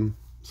same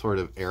sort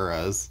of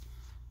eras.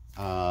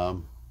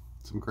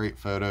 Some great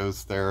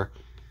photos there.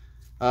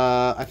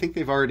 I think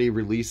they've already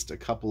released a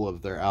couple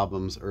of their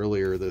albums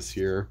earlier this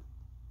year.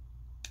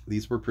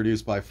 These were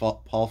produced by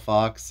Paul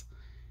Fox,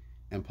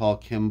 and Paul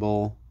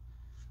Kimball.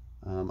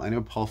 I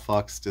know Paul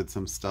Fox did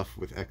some stuff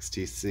with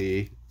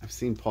XTC. I've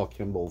seen Paul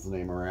Kimball's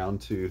name around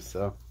too.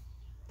 So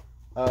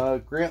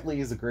Grant Lee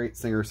is a great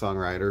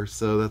singer-songwriter,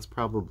 so that's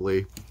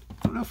probably,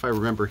 I don't know if I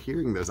remember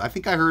hearing those. I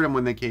think I heard them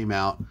when they came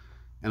out,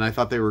 and I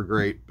thought they were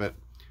great, but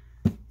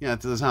yeah,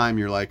 at the time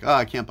you're like, oh,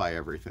 I can't buy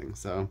everything.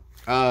 So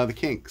the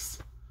Kinks,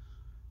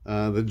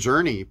 The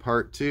Journey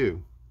Part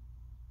 2.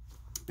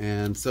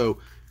 And so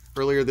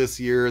earlier this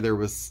year there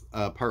was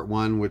Part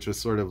 1, which was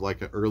sort of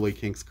like an early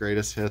Kinks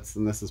greatest hits,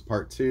 and this is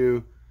Part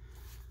 2.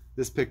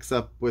 This picks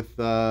up with,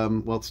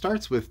 well, it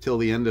starts with Till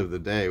the End of the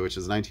Day, which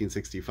is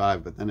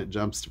 1965, but then it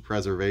jumps to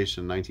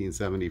Preservation,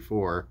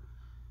 1974.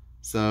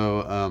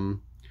 So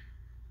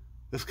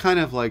it's kind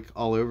of like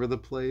all over the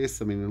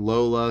place. I mean,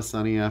 Lola,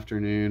 Sunny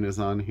Afternoon is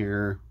on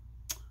here.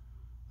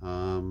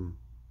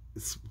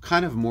 It's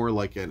kind of more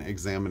like an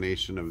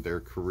examination of their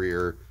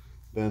career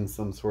than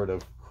some sort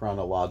of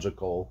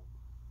chronological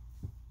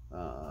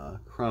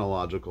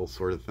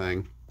sort of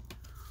thing.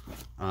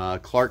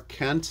 Clark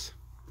Kent.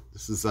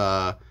 This is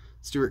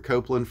Stuart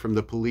Copeland from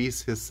The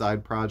Police, his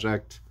side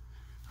project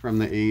from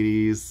the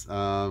 80s.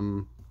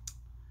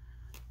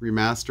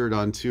 Remastered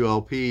on 2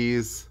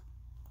 LPs.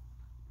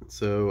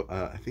 So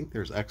I think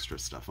there's extra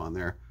stuff on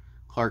there.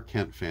 Clark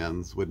Kent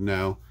fans would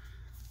know.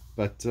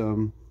 But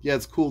yeah,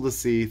 it's cool to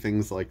see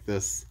things like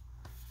this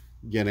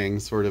getting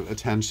sort of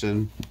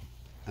attention.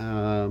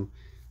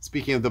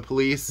 Speaking of The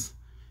Police,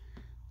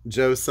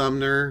 Joe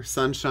Sumner,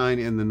 Sunshine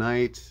in the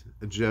Night.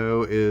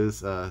 Joe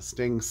is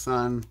Sting's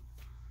son.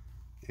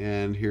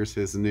 And here's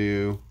his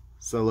new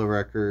solo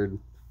record.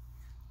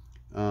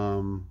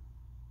 Haven't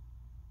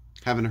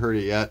heard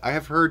it yet.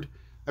 I've heard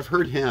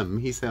him.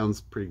 He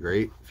sounds pretty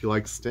great. If you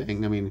like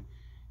Sting, I mean,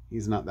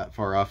 he's not that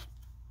far off.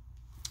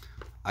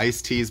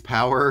 Ice-T's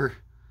Power,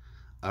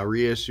 a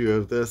reissue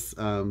of this.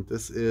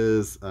 This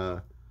is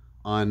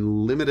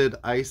on limited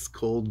ice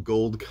cold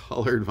gold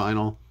colored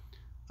vinyl.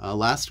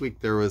 Last week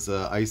there was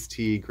a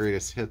Ice-T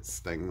Greatest Hits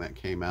thing that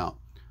came out.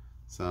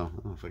 So I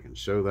don't know if I can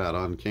show that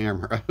on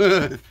camera.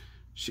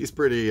 She's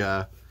pretty,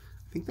 I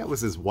think that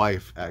was his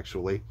wife,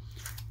 actually.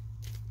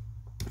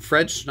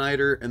 Fred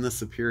Schneider and the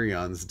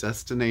Superions,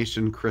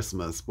 Destination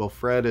Christmas. Well,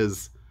 Fred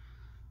is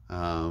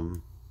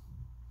the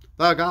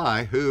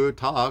guy who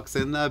talks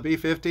in the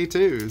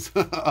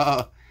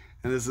B-52s.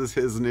 And this is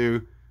his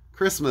new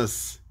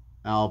Christmas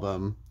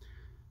album.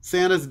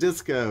 Santa's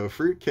Disco,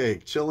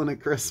 Fruitcake, Chillin'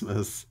 at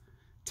Christmas.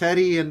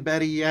 Teddy and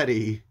Betty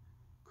Yeti,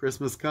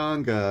 Christmas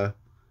Conga,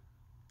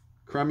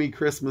 Crummy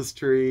Christmas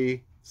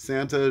Tree,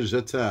 Santa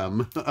Je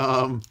T'aime.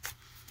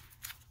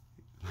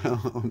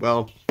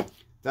 Well,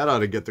 that ought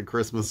to get the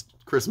Christmas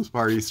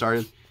party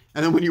started.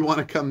 And then when you want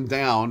to come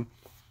down,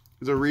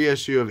 there's a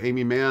reissue of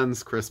Amy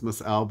Mann's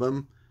Christmas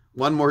album,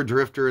 One More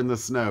Drifter in the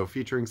Snow,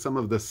 featuring some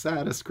of the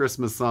saddest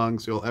Christmas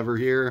songs you'll ever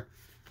hear.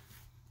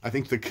 I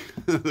think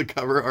the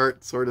cover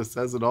art sort of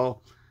says it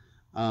all.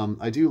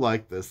 I do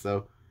like this,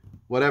 so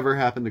Whatever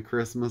Happened to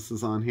Christmas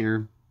is on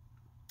here.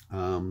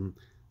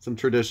 Some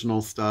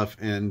traditional stuff,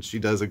 and she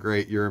does a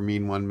great You're a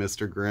Mean One,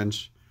 Mr.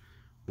 Grinch,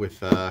 with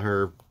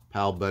her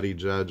pal Buddy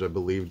Judge, I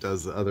believe,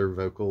 does the other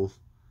vocals.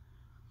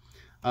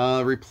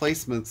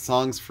 Replacement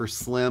Songs for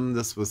Slim.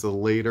 This was a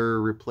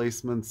later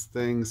Replacements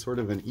thing, sort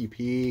of an EP.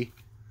 It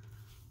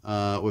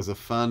was a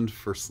fund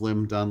for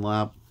Slim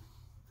Dunlap.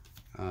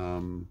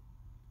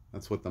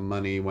 That's what the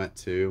money went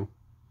to.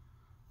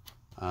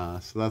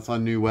 So that's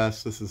on New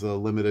West. This is a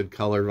limited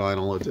color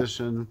vinyl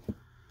edition.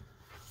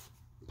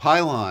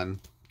 Pylon.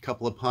 A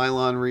couple of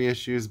Pylon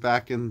reissues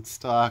back in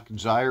stock.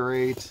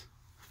 Gyrate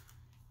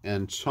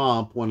and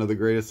Chomp, one of the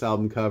greatest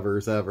album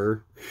covers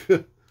ever.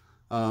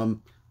 I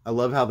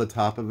love how the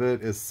top of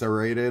it is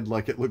serrated,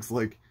 like it looks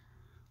like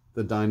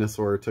the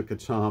dinosaur took a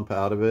chomp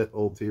out of it,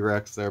 old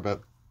T-Rex there.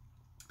 But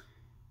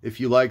if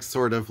you like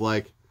sort of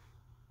like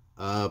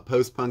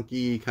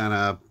post-punky, kind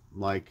of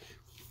like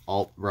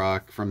alt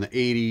rock from the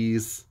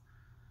 80s,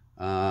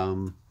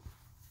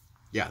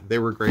 yeah, they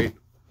were great.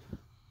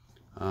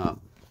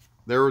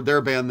 They're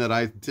a band that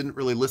I didn't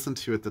really listen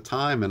to at the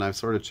time, and I've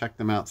sort of checked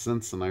them out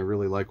since, and I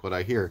really like what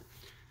I hear.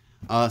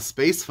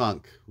 Space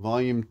Funk,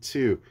 Volume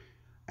 2.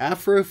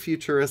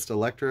 Afrofuturist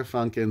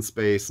Electrofunk in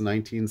Space,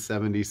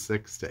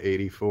 1976 to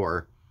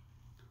 84.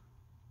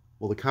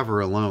 Well, the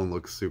cover alone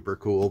looks super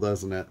cool,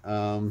 doesn't it?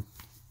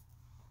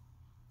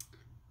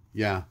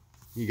 Yeah,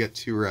 you get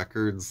 2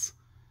 records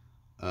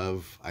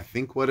of, I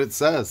think, what it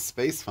says,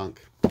 Space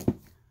Funk.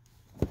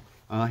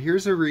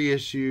 Here's a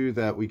reissue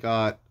that we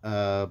got,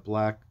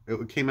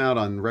 it came out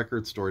on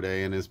Record Store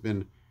Day and has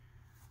been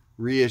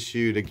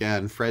reissued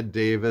again. Fred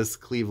Davis,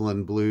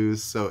 Cleveland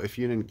Blues. So if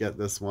you didn't get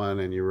this one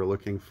and you were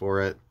looking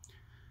for it,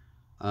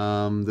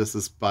 this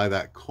is by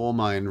that Coal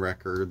Mine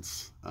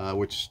Records,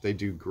 which they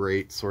do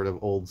great sort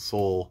of old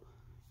soul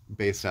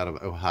based out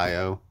of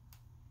Ohio.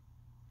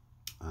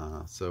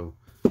 So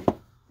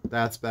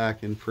that's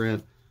back in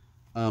print.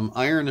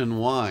 Iron and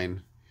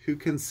Wine, Who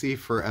Can See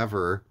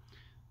Forever.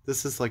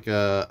 This is like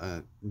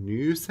a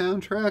new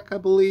soundtrack, I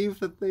believe,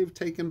 that they've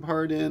taken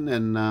part in,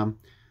 and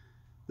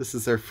This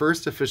is their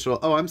first official,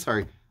 oh, I'm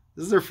sorry.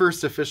 This is their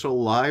first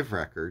official live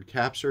record,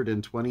 captured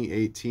in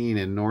 2018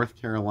 in North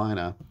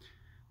Carolina.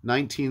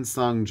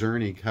 19-song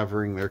journey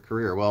covering their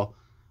career. Well,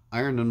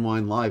 Iron and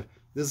Wine Live.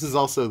 This is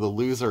also the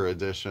loser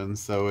edition,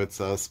 so it's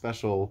a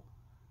special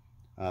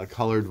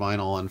colored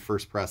vinyl on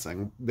first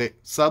pressing.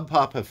 Sub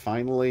Pop have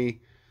finally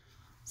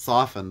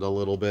softened a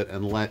little bit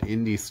and let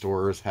indie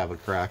stores have a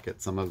crack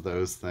at some of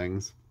those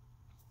things.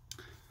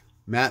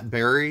 Matt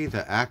Berry,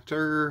 the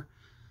actor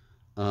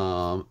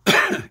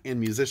and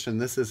musician,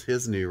 this is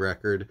his new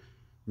record,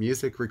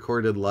 Music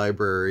Recorded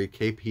Library,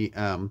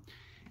 KPM.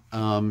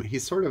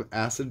 He's sort of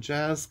acid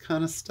jazz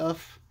kind of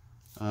stuff.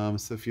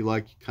 So if you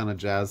like kind of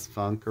jazz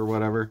funk or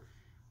whatever.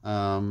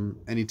 And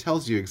he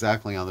tells you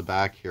exactly on the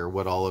back here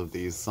what all of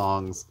these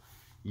songs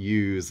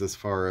use as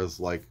far as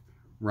like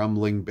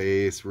rumbling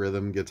bass,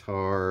 rhythm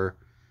guitar,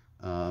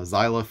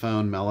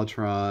 xylophone,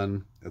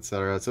 mellotron,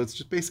 etc. So it's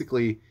just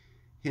basically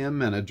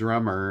him and a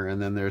drummer,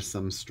 and then there's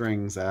some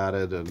strings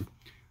added, and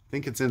I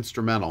think it's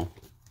instrumental.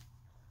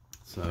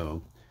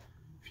 So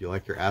if you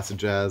like your acid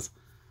jazz.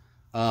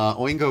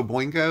 Oingo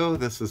Boingo,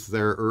 this is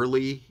their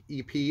early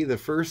EP, the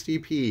first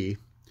EP,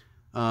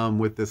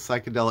 with this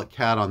psychedelic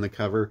cat on the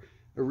cover.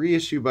 A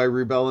reissue by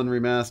Rubellin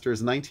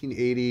Remasters,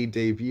 1980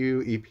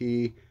 debut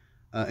EP.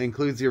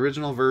 Includes the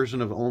original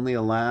version of Only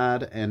a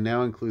Lad, and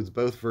now includes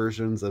both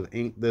versions of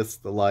Ain't This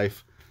the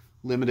Life,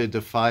 limited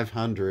to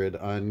 500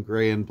 on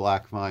gray and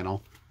black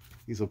vinyl.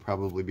 These will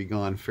probably be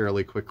gone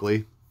fairly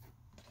quickly.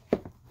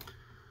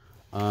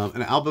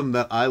 An album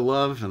that I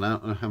love, and I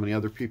don't know how many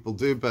other people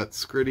do, but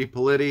Scritti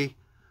Politti,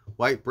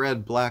 White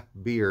Bread, Black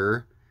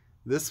Beer.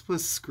 This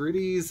was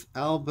Scritty's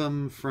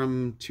album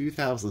from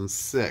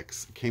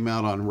 2006. It came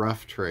out on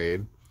Rough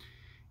Trade.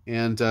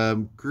 And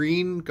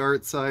Green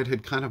Gartside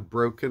had kind of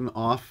broken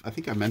off. I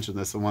think I mentioned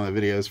this in one of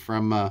the videos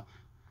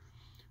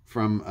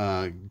from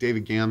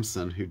David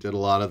Gamson, who did a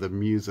lot of the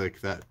music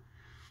that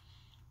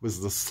was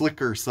the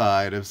slicker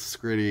side of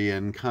Scritti,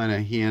 and kind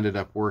of he ended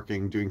up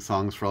doing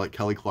songs for like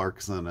Kelly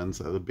Clarkson and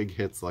so the big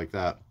hits like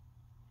that.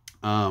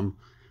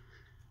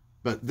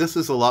 But this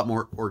is a lot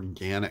more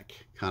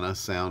organic kind of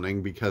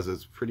sounding because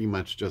it's pretty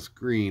much just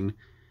Green.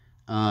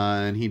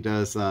 And he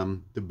does the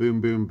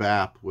Boom Boom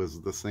Bap was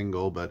the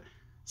single, but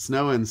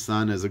Snow and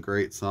Sun is a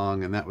great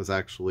song, and that was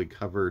actually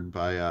covered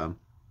by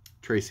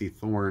Tracy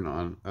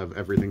Thorn of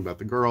Everything But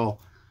the Girl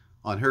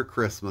on her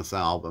Christmas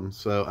album.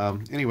 So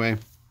anyway,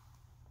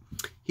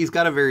 he's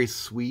got a very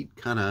sweet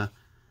kind of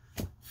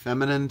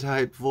feminine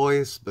type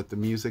voice, but the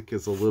music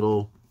is a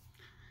little,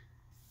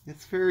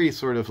 it's very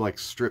sort of like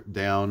stripped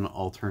down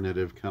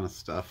alternative kind of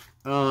stuff.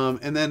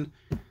 And then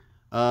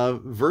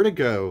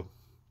Vertigo,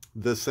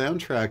 the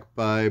soundtrack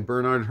by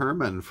Bernard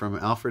Herrmann from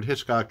Alfred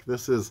Hitchcock.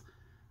 This is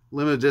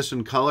limited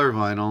edition color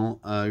vinyl,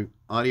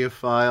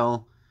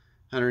 audiophile,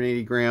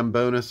 180 gram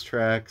bonus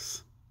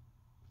tracks.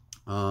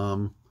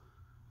 I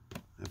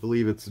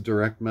believe it's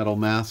direct metal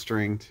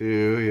mastering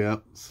too.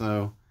 Yep.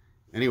 So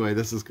anyway,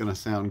 this is going to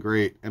sound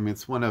great. I mean,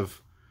 it's one of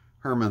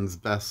Herrmann's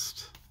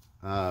best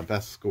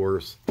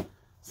scores,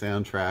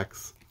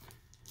 soundtracks.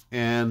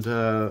 And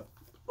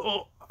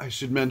oh, I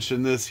should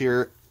mention this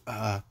here.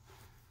 The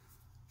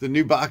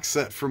new box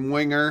set from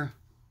Winger.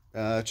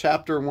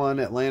 Chapter 1,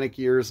 Atlantic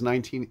Years,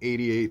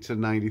 1988 to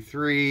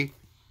 93.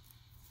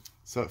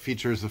 So it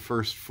features the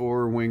first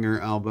 4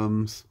 Winger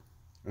albums.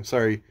 I'm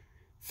sorry,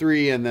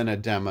 3 and then a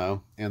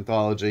demo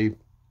anthology.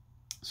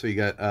 So you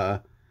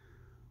got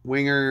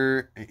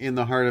Winger, In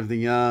the Heart of the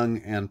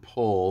Young, and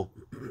Pull.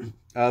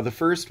 The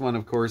first one,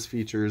 of course,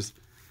 features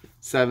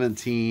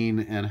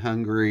 17 and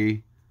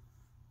Hungry.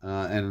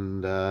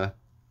 Yeah,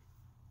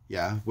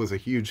 was a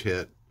huge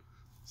hit.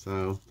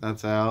 So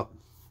that's out.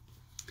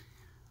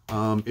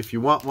 If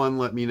you want one,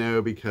 let me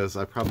know, because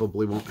I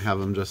probably won't have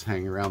them just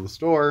hanging around the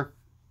store.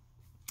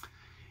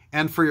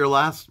 And for your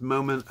last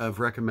moment of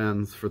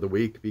recommends for the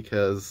week,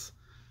 because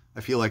I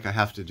feel like I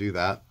have to do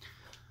that.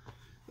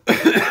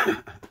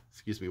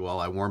 Excuse me while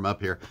I warm up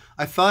here.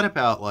 I thought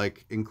about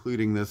like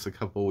including this a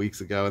couple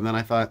weeks ago, and then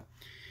I thought,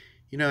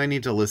 you know, I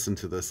need to listen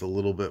to this a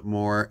little bit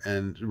more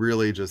and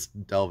really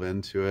just delve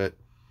into it.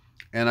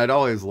 And I'd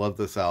always loved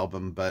this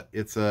album, but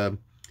it's a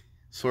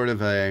sort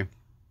of a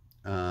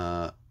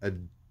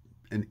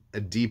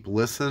deep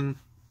listen.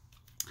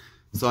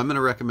 So I'm going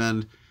to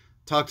recommend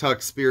Talk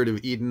Talk Spirit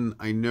of Eden.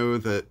 I know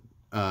that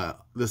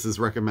this is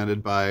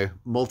recommended by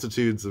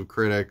multitudes of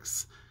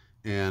critics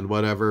and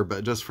whatever,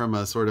 but just from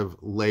a sort of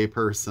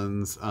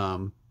layperson's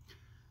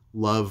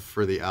love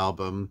for the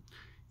album.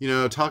 You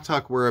know, Talk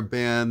Talk were a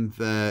band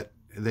that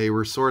they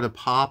were sort of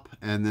pop,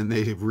 and then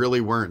they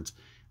really weren't.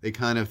 They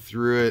kind of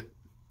threw it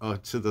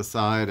to the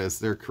side as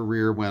their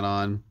career went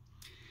on.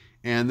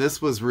 And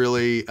this was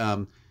really,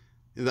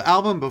 the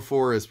album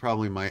before is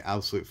probably my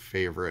absolute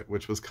favorite,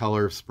 which was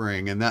Color of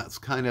Spring. And that's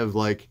kind of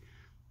like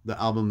the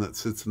album that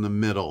sits in the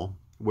middle,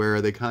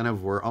 where they kind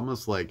of were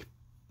almost like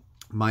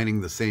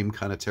mining the same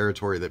kind of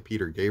territory that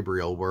Peter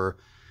Gabriel were,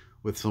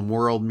 with some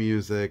world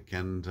music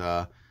and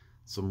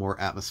some more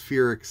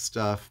atmospheric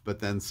stuff, but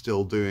then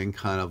still doing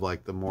kind of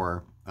like the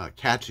more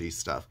catchy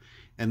stuff.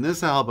 And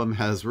this album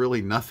has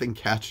really nothing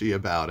catchy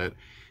about it.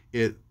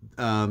 It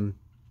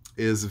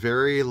is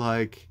very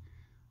like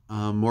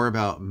more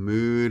about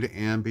mood,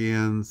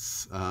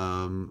 ambience,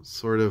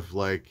 sort of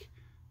like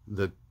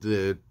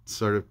the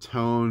sort of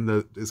tone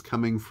that is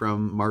coming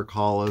from Mark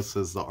Hollis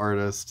as the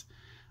artist,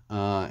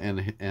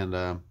 and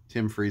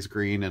Tim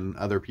Freeze-Green and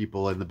other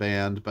people in the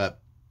band. But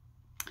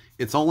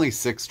it's only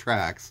 6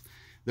 tracks.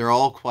 They're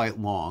all quite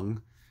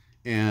long.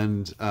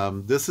 And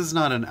this is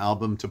not an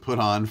album to put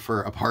on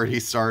for a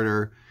party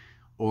starter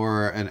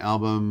or an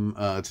album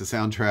to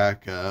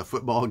soundtrack a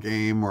football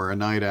game or a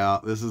night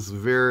out. This is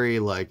very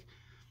like,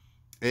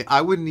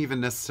 I wouldn't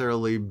even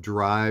necessarily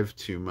drive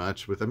too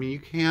much with, I mean, you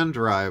can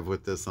drive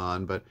with this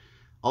on, but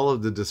all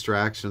of the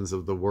distractions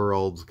of the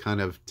world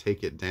kind of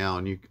take it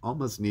down. You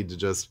almost need to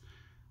just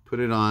put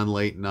it on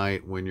late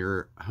night when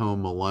you're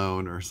home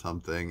alone or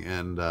something.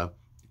 And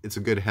it's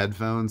a good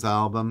headphones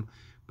album,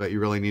 but you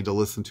really need to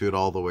listen to it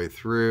all the way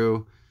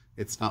through.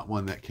 It's not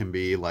one that can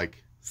be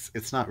like,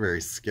 it's not very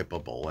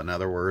skippable. In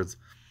other words,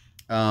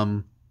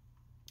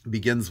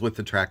 begins with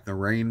the track The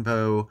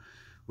Rainbow,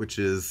 which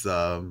is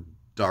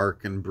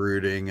dark and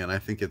brooding, and I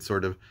think it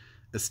sort of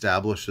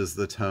establishes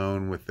the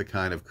tone with the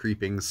kind of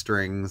creeping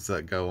strings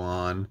that go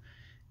on.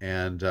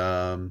 And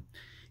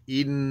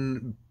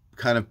Eden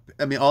kind of,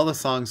 I mean, all the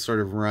songs sort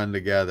of run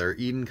together.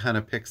 Eden kind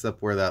of picks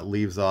up where that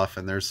leaves off,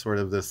 and there's sort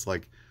of this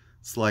like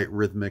slight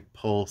rhythmic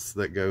pulse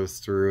that goes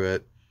through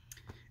it.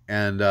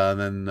 And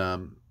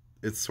then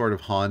it's sort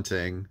of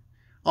haunting.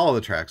 All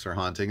the tracks are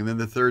haunting. And then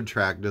the third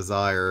track,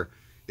 Desire,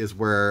 is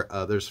where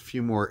there's a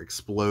few more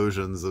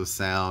explosions of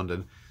sound,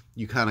 and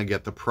you kind of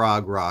get the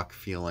prog rock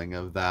feeling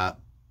of that.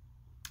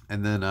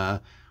 And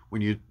then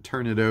when you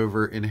turn it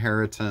over,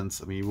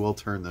 Inheritance, I mean, you will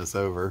turn this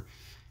over.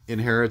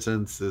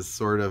 Inheritance is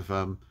sort of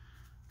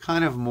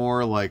kind of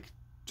more like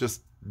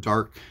just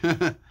dark.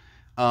 I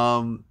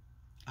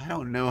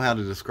don't know how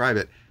to describe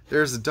it.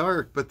 There's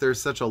dark, but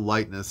there's such a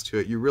lightness to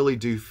it. You really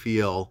do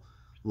feel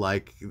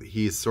like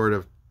he's sort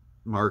of,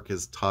 Mark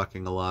is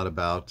talking a lot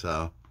about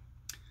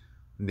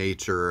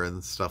nature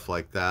and stuff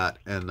like that.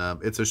 And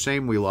it's a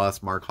shame we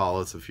lost Mark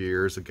Hollis a few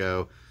years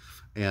ago.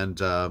 And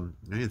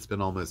it's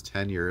been almost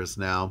 10 years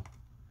now.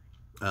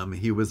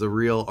 He was a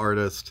real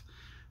artist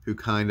who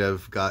kind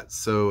of got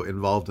so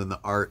involved in the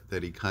art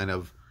that he kind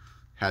of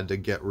had to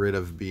get rid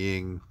of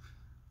being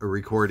a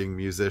recording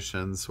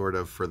musician sort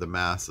of for the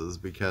masses,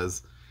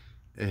 because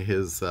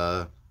his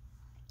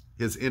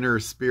inner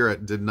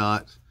spirit did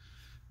not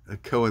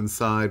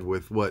coincide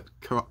with what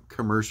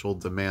commercial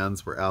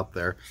demands were out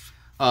there.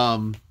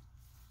 I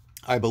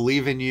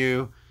Believe in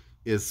You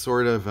is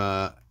sort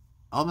of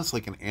almost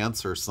like an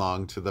answer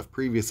song to the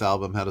previous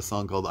album, had a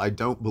song called I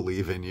Don't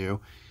Believe in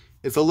You.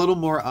 It's a little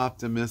more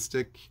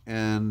optimistic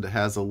and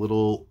has a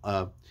little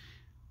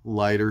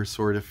lighter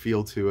sort of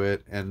feel to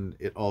it, and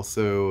it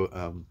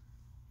also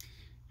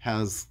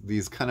has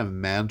these kind of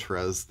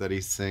mantras that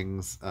he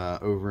sings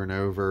over and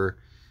over.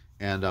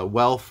 And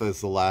Wealth is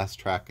the last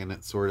track, and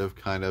it sort of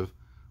kind of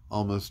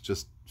almost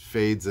just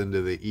fades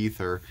into the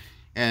ether.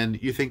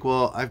 And you think,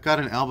 well, I've got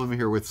an album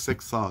here with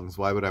 6 songs.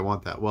 Why would I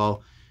want that?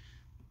 Well,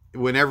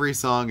 when every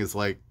song is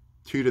like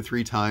 2 to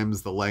 3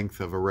 times the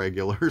length of a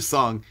regular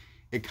song,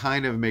 it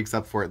kind of makes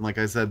up for it. And like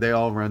I said, they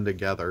all run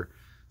together.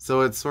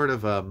 So it's sort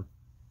of a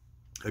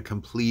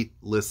complete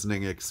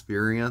listening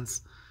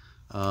experience.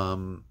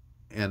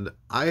 And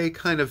I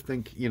kind of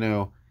think, you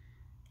know,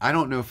 I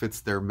don't know if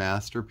it's their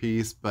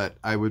masterpiece, but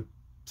I would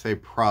say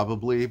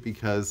probably,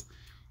 because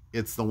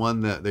it's the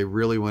one that they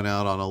really went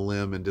out on a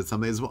limb and did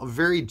something. It's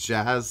very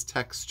jazz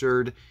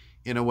textured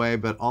in a way,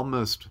 but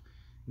almost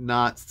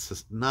not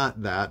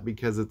that,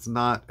 because it's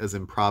not as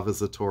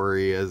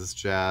improvisatory as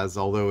jazz,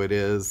 although it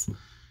is.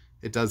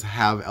 It does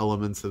have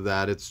elements of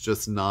that. It's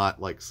just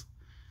not like,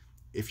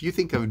 if you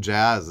think of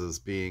jazz as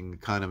being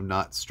kind of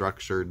not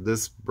structured,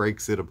 this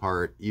breaks it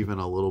apart even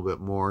a little bit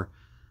more.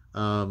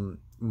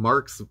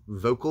 Mark's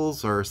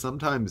vocals are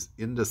sometimes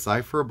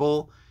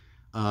indecipherable.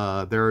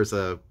 I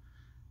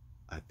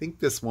think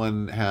this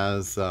one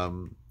has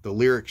the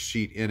lyric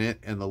sheet in it,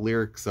 and the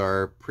lyrics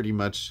are pretty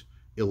much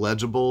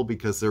illegible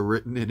because they're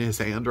written in his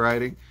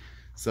handwriting.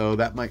 So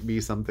that might be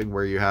something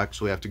where you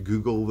actually have to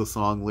Google the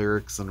song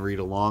lyrics and read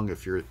along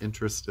if you're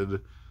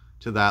interested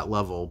to that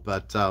level.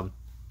 But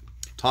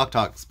Talk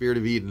Talk, Spirit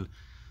of Eden,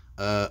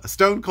 a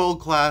stone cold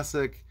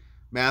classic,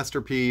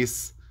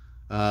 masterpiece.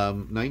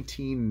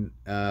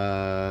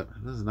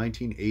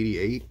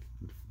 1988,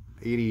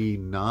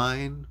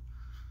 89,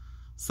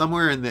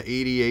 somewhere in the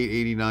 88,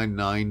 89,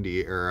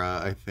 90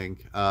 era, I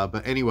think.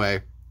 But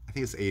anyway, I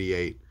think it's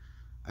 88.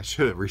 I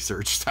should have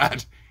researched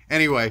that.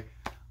 Anyway,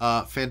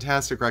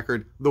 fantastic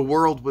record. The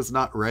world was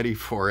not ready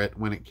for it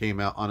when it came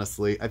out,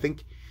 honestly. I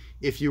think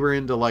if you were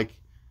into like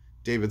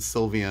David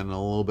Sylvian and a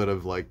little bit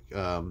of like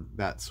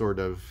that sort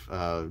of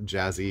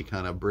jazzy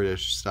kind of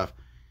British stuff,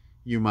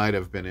 you might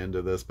have been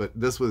into this, but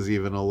this was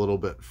even a little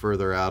bit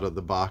further out of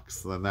the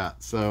box than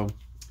that. So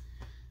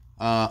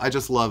I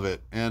just love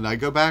it. And I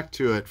go back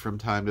to it from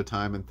time to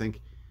time and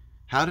think,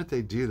 how did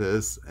they do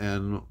this?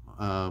 And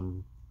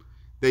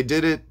They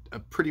did it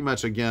pretty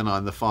much again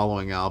on the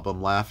following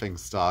album, Laughing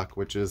Stock,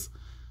 which is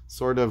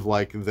sort of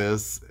like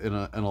this in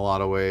a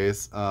lot of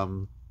ways.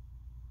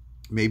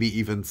 Maybe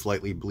even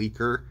slightly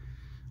bleaker.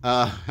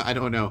 I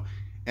don't know.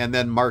 And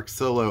then Mark's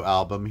solo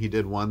album, he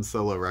did one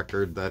solo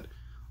record that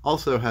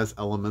also has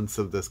elements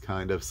of this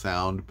kind of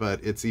sound,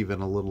 but it's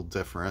even a little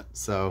different.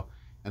 So,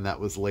 and that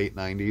was late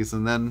 90s.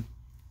 And then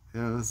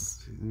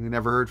we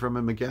never heard from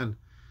him again.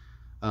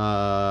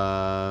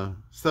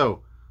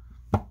 So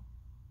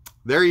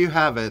there you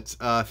have it.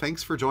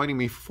 Thanks for joining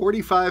me.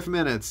 45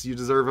 minutes. You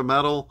deserve a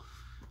medal.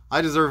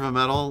 I deserve a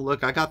medal.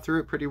 Look, I got through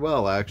it pretty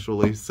well,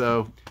 actually.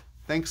 So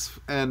thanks,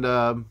 and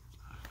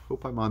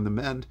hope I'm on the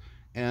mend.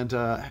 And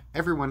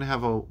everyone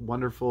have a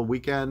wonderful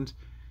weekend,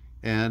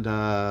 and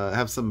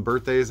have some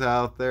birthdays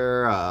out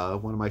there.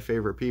 One of my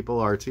favorite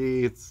people, RT,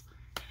 it's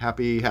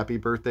happy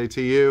birthday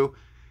to you.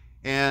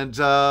 And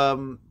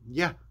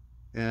yeah,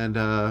 and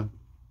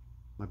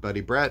my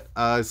buddy Brett.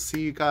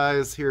 See you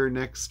guys here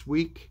next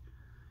week.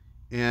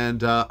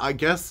 And I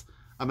guess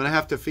I'm going to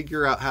have to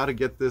figure out how to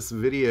get this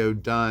video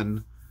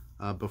done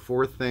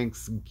before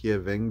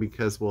Thanksgiving,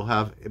 because we'll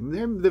have,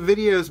 the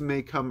videos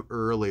may come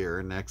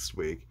earlier next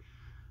week.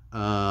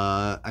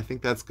 I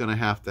think that's going to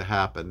have to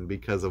happen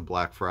because of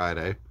Black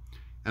Friday.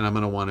 And I'm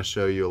going to want to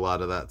show you a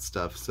lot of that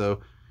stuff.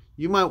 So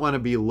you might want to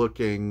be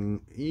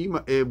looking,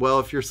 well,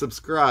 if you're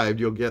subscribed,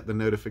 you'll get the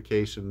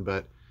notification.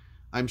 But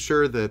I'm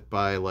sure that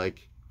by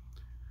like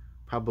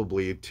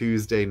probably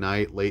Tuesday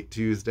night, late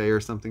Tuesday or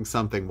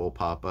something will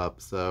pop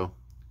up. So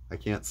I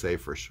can't say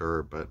for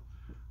sure, but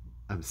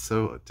I'm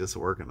so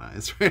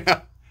disorganized right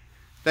now.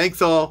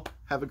 Thanks all.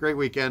 Have a great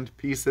weekend.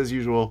 Peace as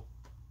usual.